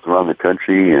travels around the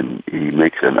country and he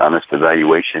makes an honest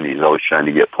evaluation. He's always trying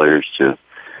to get players to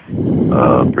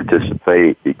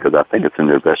participate because I think it's in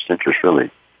their best interest,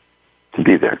 really, to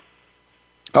be there.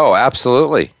 Oh,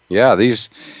 absolutely. Yeah, these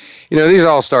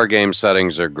All-Star game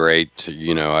settings are great.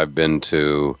 I've been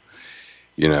to,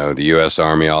 the U.S.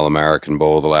 Army All-American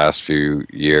Bowl the last few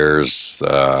years,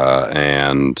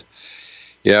 and,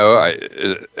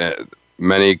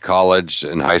 many college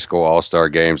and high school all-star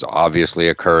games obviously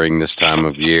occurring this time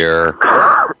of year.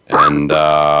 And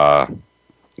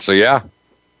so, yeah,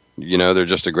 they're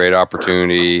just a great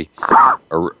opportunity,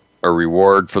 a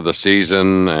reward for the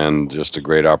season, and just a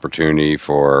great opportunity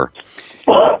for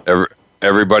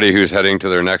everybody who's heading to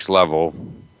their next level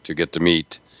to get to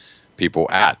meet people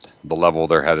at the level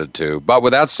they're headed to. But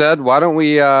with that said, why don't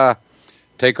we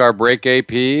take our break,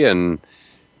 AP, and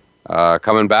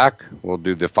coming back, we'll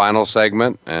do the final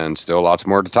segment and still lots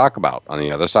more to talk about on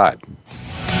the other side.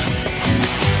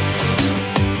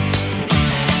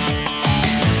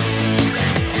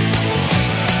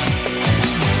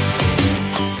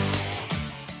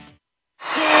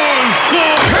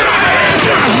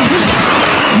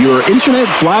 Your internet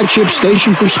flagship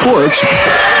station for sports.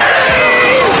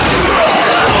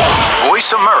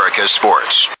 Voice America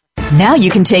Sports. Now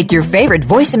you can take your favorite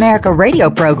Voice America radio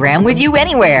program with you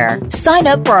anywhere. Sign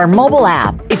up for our mobile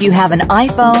app if you have an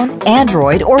iPhone,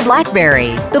 Android, or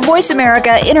BlackBerry. The Voice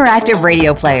America Interactive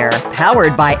Radio Player,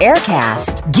 powered by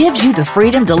Aircast, gives you the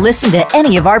freedom to listen to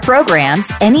any of our programs,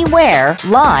 anywhere,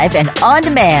 live and on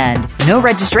demand. No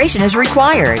registration is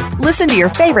required. Listen to your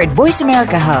favorite Voice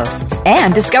America hosts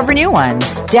and discover new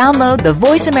ones. Download the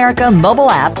Voice America mobile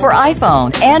app for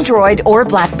iPhone, Android, or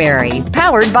BlackBerry,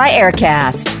 powered by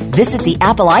Aircast. Visit the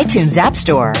Apple iTunes App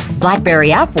Store,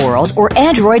 BlackBerry App World, or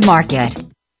Android Market.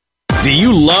 Do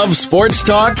you love sports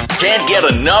talk? Can't get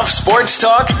enough sports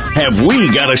talk? Have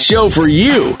we got a show for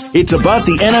you? It's about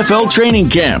the NFL training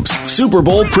camps, Super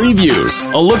Bowl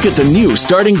previews, a look at the new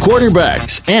starting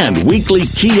quarterbacks, and weekly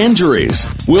key injuries.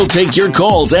 We'll take your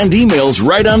calls and emails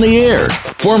right on the air.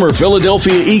 Former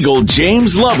Philadelphia Eagle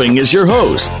James Loving is your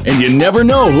host, and you never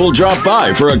know who'll drop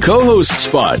by for a co-host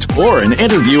spot or an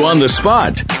interview on the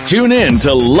spot. Tune in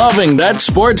to Loving That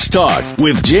Sports Talk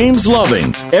with James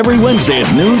Loving every Wednesday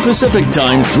at noon Pacific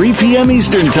Time, 3 p.m.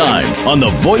 Eastern Time on the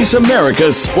Voice America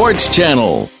Sports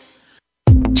Channel.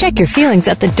 Check your feelings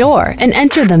at the door and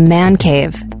enter the Man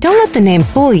Cave. Don't let the name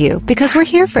fool you, because we're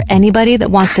here for anybody that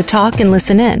wants to talk and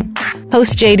listen in.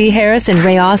 Hosts J.D. Harris and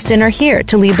Ray Austin are here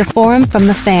to lead the forum from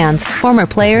the fans, former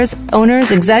players,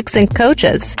 owners, execs, and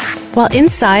coaches. While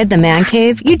inside the Man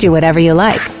Cave, you do whatever you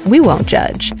like. We won't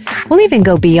judge. We'll even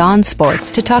go beyond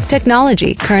sports to talk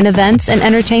technology, current events, and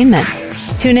entertainment.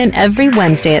 Tune in every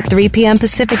Wednesday at 3 p.m.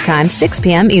 Pacific Time, 6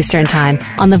 p.m. Eastern Time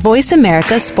on the Voice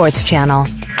America Sports Channel.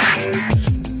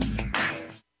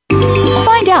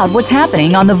 Find out what's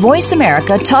happening on the Voice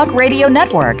America Talk Radio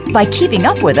Network by keeping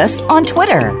up with us on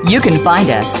Twitter. You can find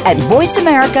us at Voice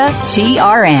America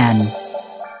TRN.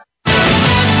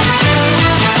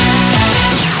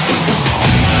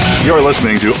 You're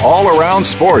listening to All Around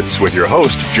Sports with your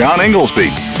host, John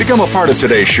Inglesby. Become a part of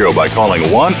today's show by calling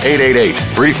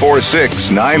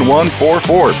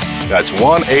 1-888-346-9144. That's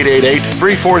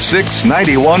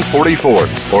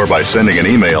 1-888-346-9144. Or by sending an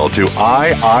email to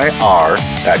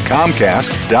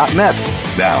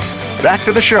iir@comcast.net. Now, back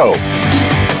to the show.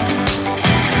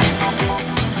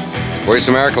 Voice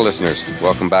America listeners,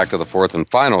 welcome back to the fourth and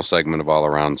final segment of All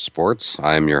Around Sports.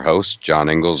 I am your host, John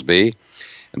Inglesby.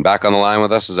 And back on the line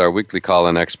with us is our weekly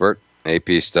call-in expert,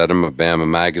 AP Stedham of Bama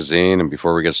Magazine. And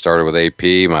before we get started with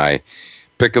AP, my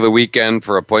pick of the weekend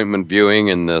for appointment viewing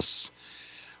in this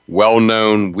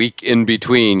well-known week in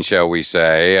between, shall we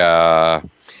say,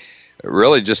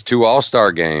 really just two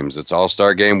All-Star games. It's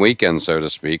All-Star game weekend, so to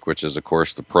speak, which is, of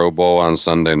course, the Pro Bowl on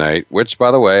Sunday night, which,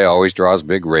 by the way, always draws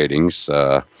big ratings.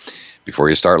 before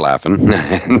you start laughing.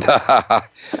 And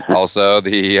also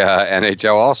the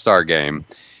NHL All-Star Game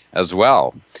as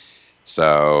well.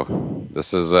 So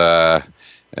this is, and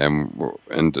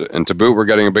to boot, we're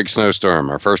getting a big snowstorm,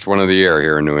 our first one of the year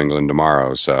here in New England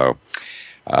tomorrow. So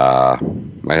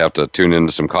might have to tune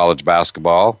into some college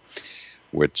basketball,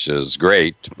 which is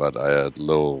great, but a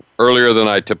little earlier than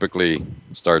I typically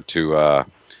start to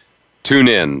tune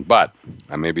in. But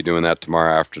I may be doing that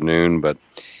tomorrow afternoon. But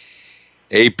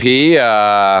AP,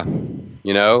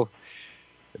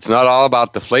 it's not all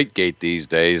about Deflategate these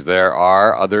days. There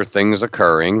are other things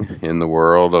occurring in the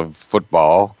world of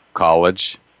football,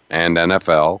 college, and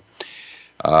NFL.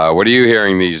 What are you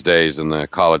hearing these days in the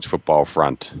college football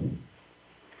front?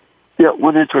 Yeah,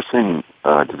 one interesting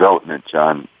development,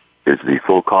 John, is the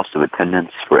full cost of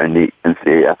attendance for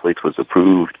NCAA athletes was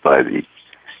approved by the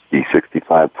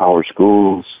 65 power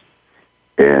schools,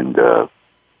 and the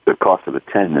cost of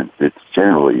attendance, it's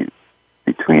generally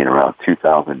between around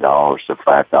 $2,000 to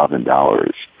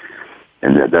 $5,000,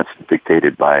 and that's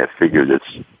dictated by a figure that's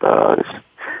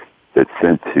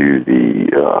sent to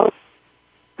the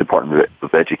Department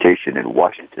of Education in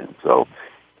Washington. So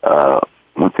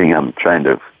one thing I'm trying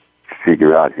to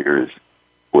figure out here is,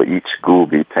 will each school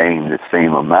be paying the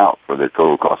same amount for the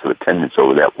total cost of attendance,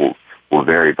 or that will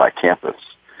vary by campus?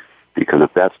 Because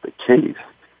if that's the case,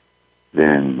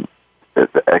 then if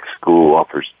the X school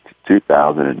offers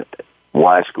 $2,000 and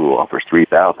Y school offers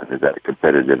 $3,000, is that a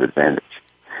competitive advantage?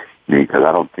 Because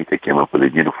I don't think they came up with a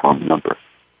uniform number.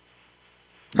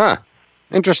 Huh.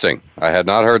 Interesting. I had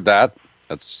not heard that.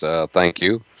 That's thank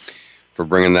you for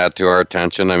bringing that to our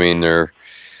attention. I mean,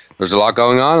 there's a lot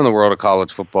going on in the world of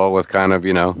college football with kind of,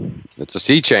 it's a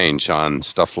sea change on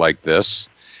stuff like this,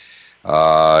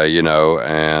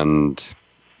 and,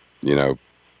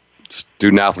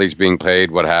 student athletes being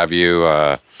paid, what have you,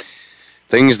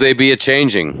 things they be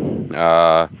a-changing,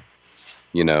 to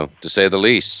say the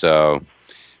least. So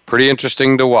pretty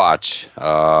interesting to watch.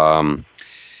 And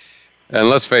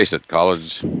let's face it,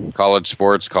 college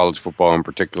sports, college football in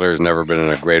particular, has never been in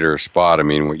a greater spot. I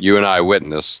mean, what you and I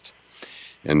witnessed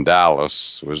in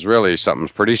Dallas was really something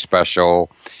pretty special.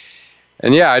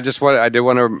 And yeah, I did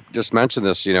want to just mention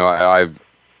this. I've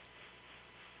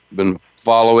been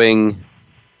following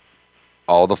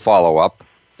all the follow-up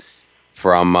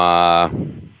from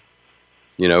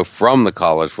from the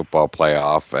college football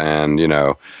playoff, and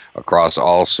across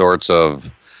all sorts of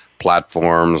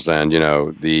platforms, and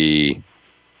the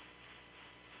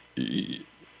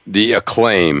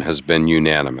acclaim has been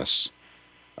unanimous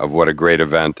of what a great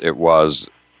event it was,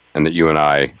 and that you and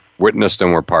I witnessed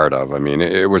and were part of. I mean,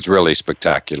 it was really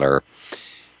spectacular,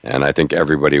 and I think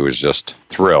everybody was just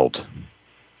thrilled.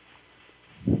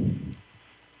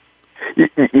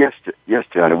 Yes,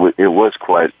 John. It was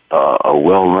quite a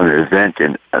well-run event,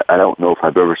 and I don't know if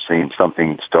I've ever seen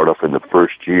something start off in the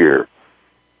first year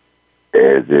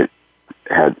as it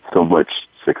had so much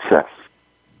success.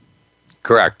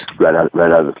 Correct. Right out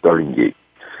of the starting gate.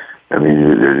 I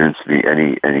mean, there didn't be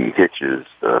any hitches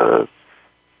to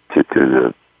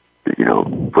the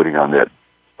putting on that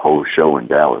whole show in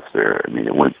Dallas there. I mean,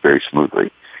 it went very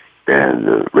smoothly, and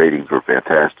the ratings were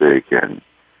fantastic, and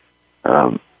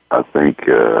I think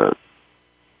that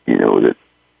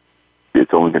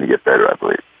it's only going to get better, I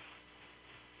believe.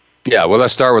 Yeah, well,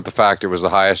 let's start with the fact it was the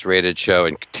highest rated show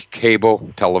in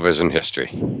cable television history.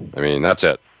 I mean, that's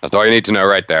it. That's all you need to know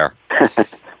right there.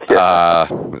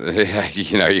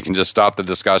 You can just stop the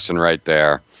discussion right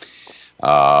there.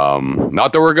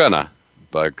 Not that we're gonna,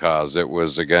 because it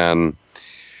was, again,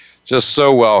 just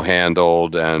so well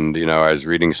handled. And, I was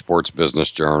reading Sports Business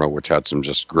Journal, which had some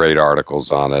just great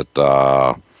articles on it,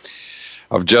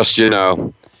 of just,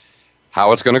 how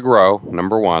it's going to grow,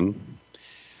 number one,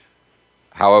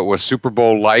 how it was Super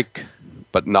Bowl-like,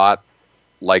 but not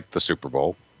like the Super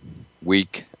Bowl,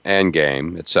 week and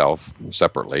game itself,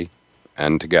 separately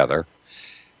and together,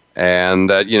 and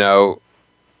that,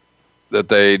 that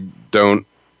they don't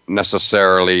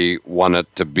necessarily want it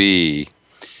to be,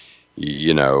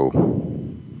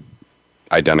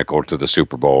 identical to the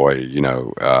Super Bowl,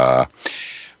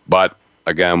 but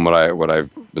again, what I've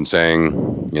been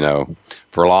saying,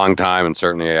 for a long time, and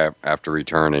certainly after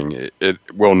returning, it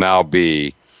will now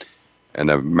be an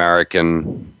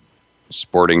American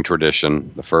sporting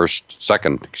tradition, the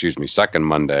second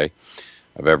Monday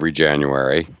of every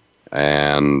January.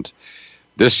 And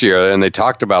this year, and they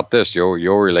talked about this, you'll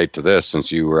relate to this, since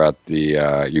you were at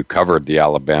you covered the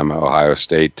Alabama-Ohio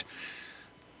State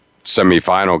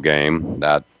semifinal game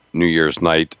that New Year's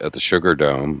night at the Sugar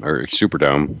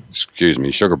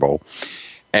Bowl.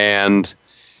 And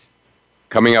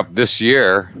coming up this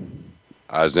year,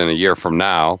 as in a year from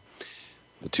now,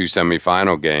 the two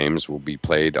semifinal games will be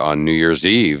played on New Year's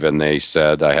Eve. And they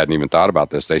said, I hadn't even thought about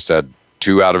this, they said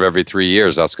 2 out of every 3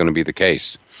 years that's going to be the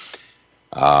case.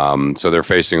 So they're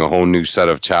facing a whole new set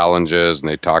of challenges, and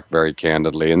they talked very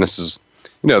candidly. And this is,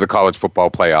 the College Football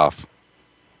Playoff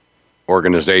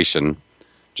organization,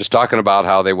 just talking about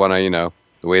how they want to,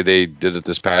 the way they did it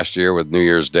this past year with New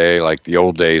Year's Day, like the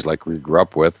old days, like we grew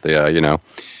up with, now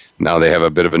they have a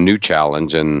bit of a new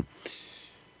challenge and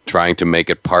trying to make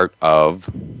it part of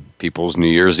people's New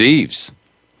Year's Eves.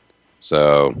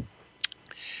 So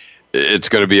it's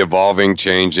going to be evolving,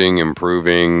 changing,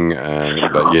 improving,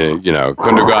 but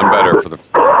couldn't have gone better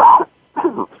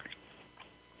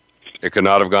it could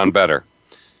not have gone better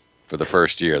for the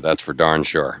first year. That's for darn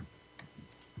sure.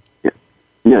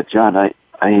 Yeah, John, I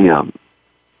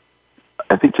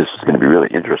think this is going to be really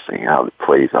interesting how it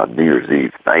plays on New Year's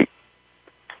Eve night.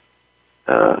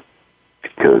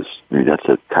 Because that's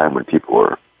a time when people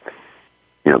are,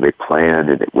 they plan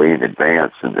and they way in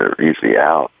advance and they're usually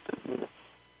out.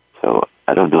 So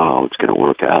I don't know how it's going to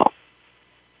work out.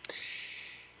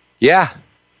 Yeah,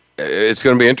 it's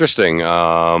going to be interesting.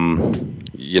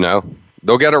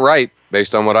 They'll get it right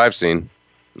based on what I've seen.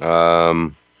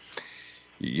 Again,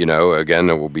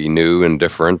 it will be new and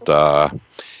different. But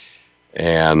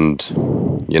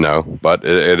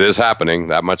it is happening.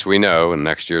 That much we know. And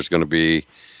next year is going to be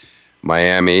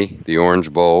Miami, the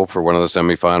Orange Bowl for one of the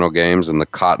semifinal games, and the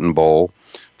Cotton Bowl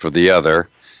for the other.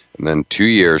 And then 2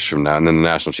 years from now, and then the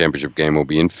national championship game will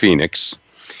be in Phoenix.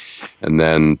 And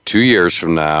then 2 years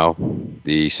from now,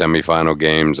 the semifinal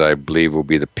games, I believe, will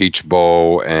be the Peach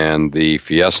Bowl and the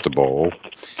Fiesta Bowl.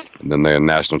 And then the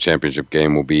national championship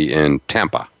game will be in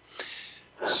Tampa.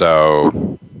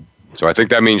 So I think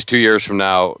that means 2 years from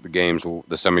now, the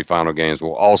semifinal games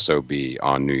will also be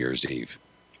on New Year's Eve.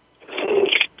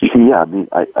 Yeah,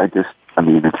 I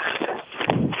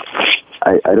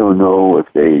don't know if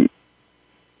they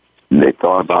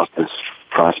thought about this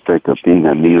prospect of being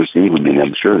on New Year's Eve.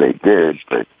 I'm sure they did,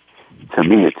 but to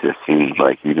me, it just seems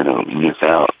like you're going to miss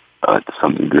out to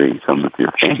some degree, some of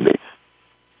your fan base.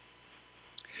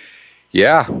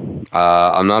 Yeah,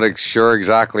 I'm not sure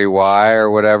exactly why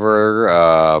or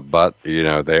whatever, but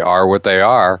they are what they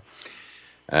are.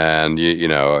 And,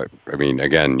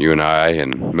 again, you and I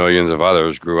and millions of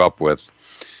others grew up with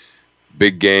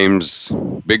big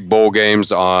bowl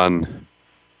games on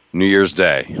New Year's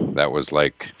Day. That was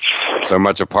like so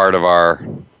much a part of our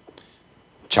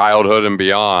childhood and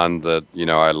beyond that,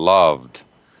 I loved,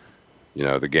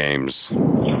 the games.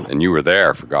 And you were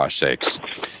there, for gosh sakes.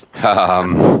 But I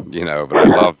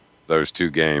loved those two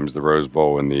games, the Rose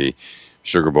Bowl and the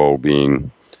Sugar Bowl,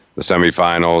 being the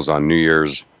semifinals on New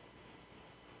Year's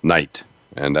night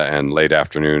and late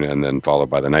afternoon, and then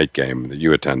followed by the night game that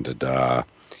you attended. But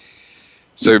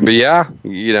yeah,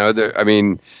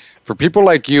 for people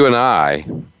like you and I,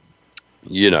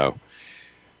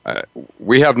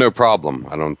 we have no problem,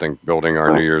 I don't think, building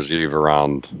our New Year's Eve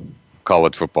around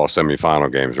college football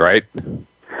semifinal games, right?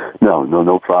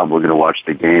 No problem. We're going to watch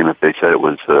the game. If they said it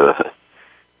was, 5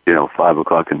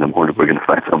 o'clock in the morning, we're going to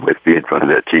find some way to be in front of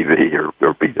that TV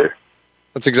or be there.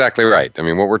 That's exactly right.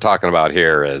 What we're talking about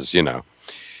here is,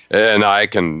 and I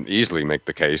can easily make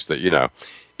the case that,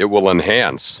 it will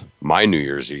enhance my New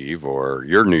Year's Eve or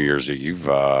your New Year's Eve.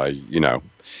 That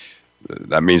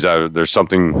means there's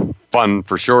something fun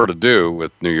for sure to do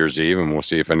with New Year's Eve, and we'll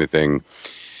see if anything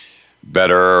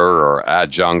better or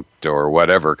adjunct or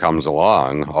whatever comes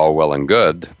along, all well and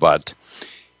good. But,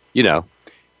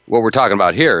 what we're talking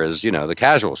about here is, the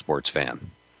casual sports fan.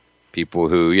 People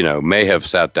who, may have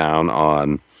sat down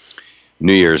on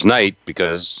New Year's night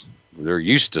because they're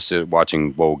used to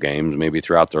watching bowl games maybe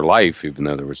throughout their life, even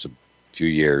though there was a few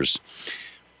years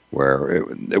where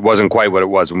it wasn't quite what it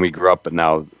was when we grew up, but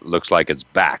now it looks like it's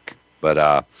back.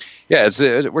 But,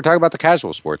 we're talking about the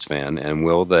casual sports fan, and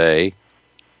will they,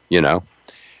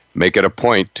 make it a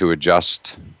point to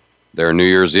adjust their New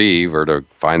Year's Eve or to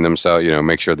find themselves,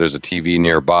 make sure there's a TV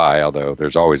nearby, although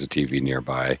there's always a TV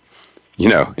nearby.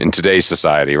 In today's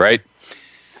society, right?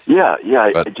 Yeah.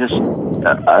 But,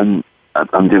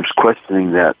 I'm just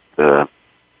questioning that, that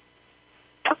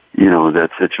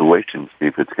situation, see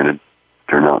if it's going to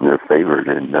turn out in their favor.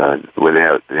 And the way they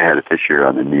had it this year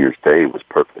on the New Year's Day was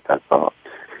perfect, I thought.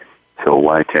 So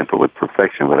why tamper with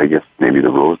perfection? But I guess maybe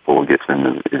the Rose Bowl is in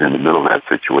the middle of that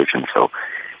situation. So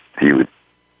if you would,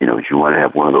 if you want to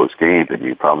have one of those games, then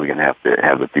you're probably going to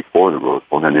have it before the Rose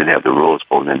Bowl, and then have the Rose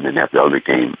Bowl, and then have the other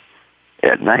game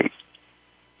at night.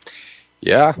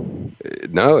 Yeah,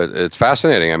 no, it's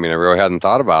fascinating. I really hadn't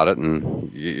thought about it,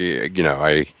 and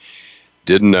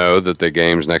Didn't know that the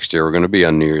games next year were going to be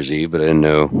on New Year's Eve, but I didn't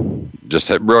know.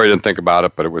 Really didn't think about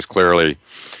it, but it was clearly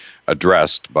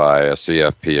addressed by a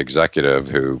CFP executive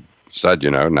who said,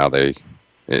 now they,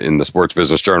 in the Sports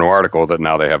Business Journal article, that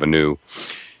now they have a new,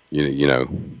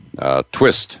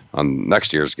 twist on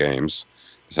next year's games,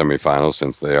 semifinals,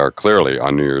 since they are clearly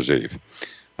on New Year's Eve.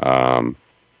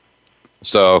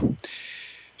 So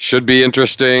should be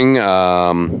interesting.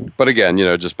 But again,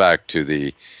 just back to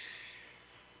the,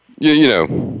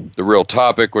 the real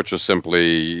topic, which was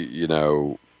simply,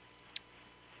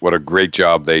 what a great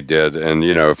job they did. And,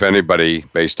 if anybody,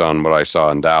 based on what I saw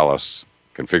in Dallas,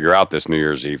 can figure out this New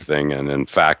Year's Eve thing and, in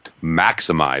fact,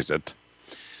 maximize it,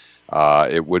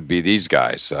 it would be these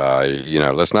guys.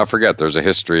 Let's not forget there's a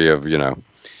history of,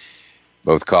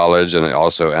 both college and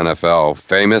also NFL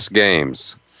famous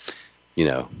games,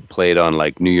 played on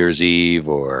like New Year's Eve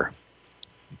or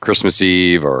Christmas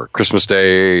Eve or Christmas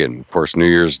Day and, of course, New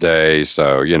Year's Day.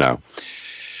 So,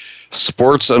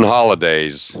 sports and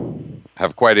holidays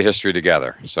have quite a history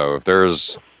together. So if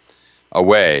there's a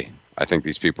way, I think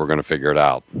these people are going to figure it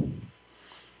out.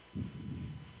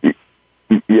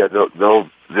 Yeah,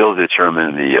 they'll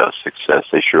determine the success.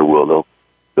 They sure will.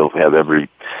 They'll have everything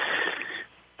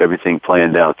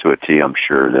planned out to a T. I'm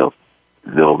sure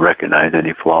they'll recognize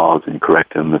any flaws and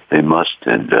correct them if they must,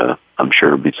 and I'm sure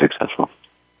it'll be successful.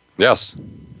 Yes,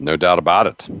 no doubt about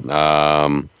it.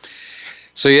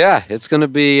 So yeah, it's going to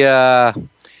be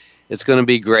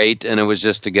great, and it was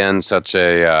just again such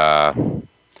a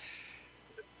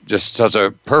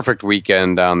perfect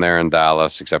weekend down there in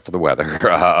Dallas, except for the weather,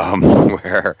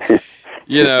 where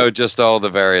just all the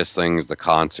various things, the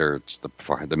concerts,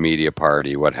 the media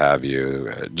party, what have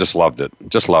you, just loved it,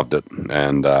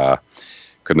 and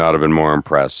could not have been more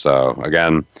impressed. So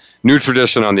again, new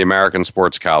tradition on the American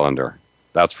sports calendar.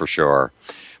 That's for sure.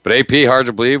 But AP, hard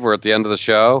to believe we're at the end of the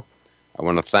show. I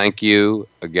want to thank you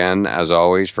again, as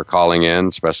always, for calling in,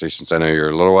 especially since I know you're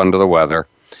a little under the weather.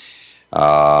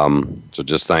 So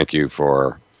just thank you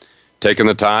for taking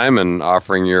the time and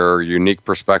offering your unique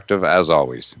perspective, as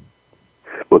always.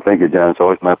 Well, thank you, John. It's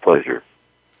always my pleasure.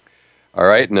 All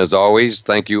right, and as always,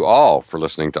 thank you all for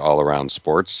listening to All Around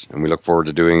Sports, and we look forward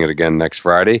to doing it again next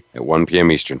Friday at 1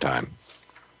 p.m. Eastern Time.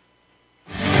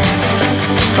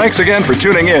 Thanks again for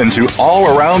tuning in to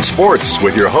All Around Sports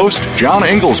with your host, John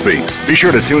Inglesby. Be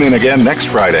sure to tune in again next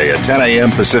Friday at 10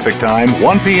 a.m. Pacific Time,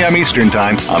 1 p.m. Eastern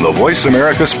Time on the Voice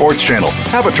America Sports Channel.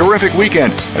 Have a terrific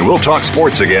weekend, and we'll talk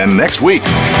sports again next week.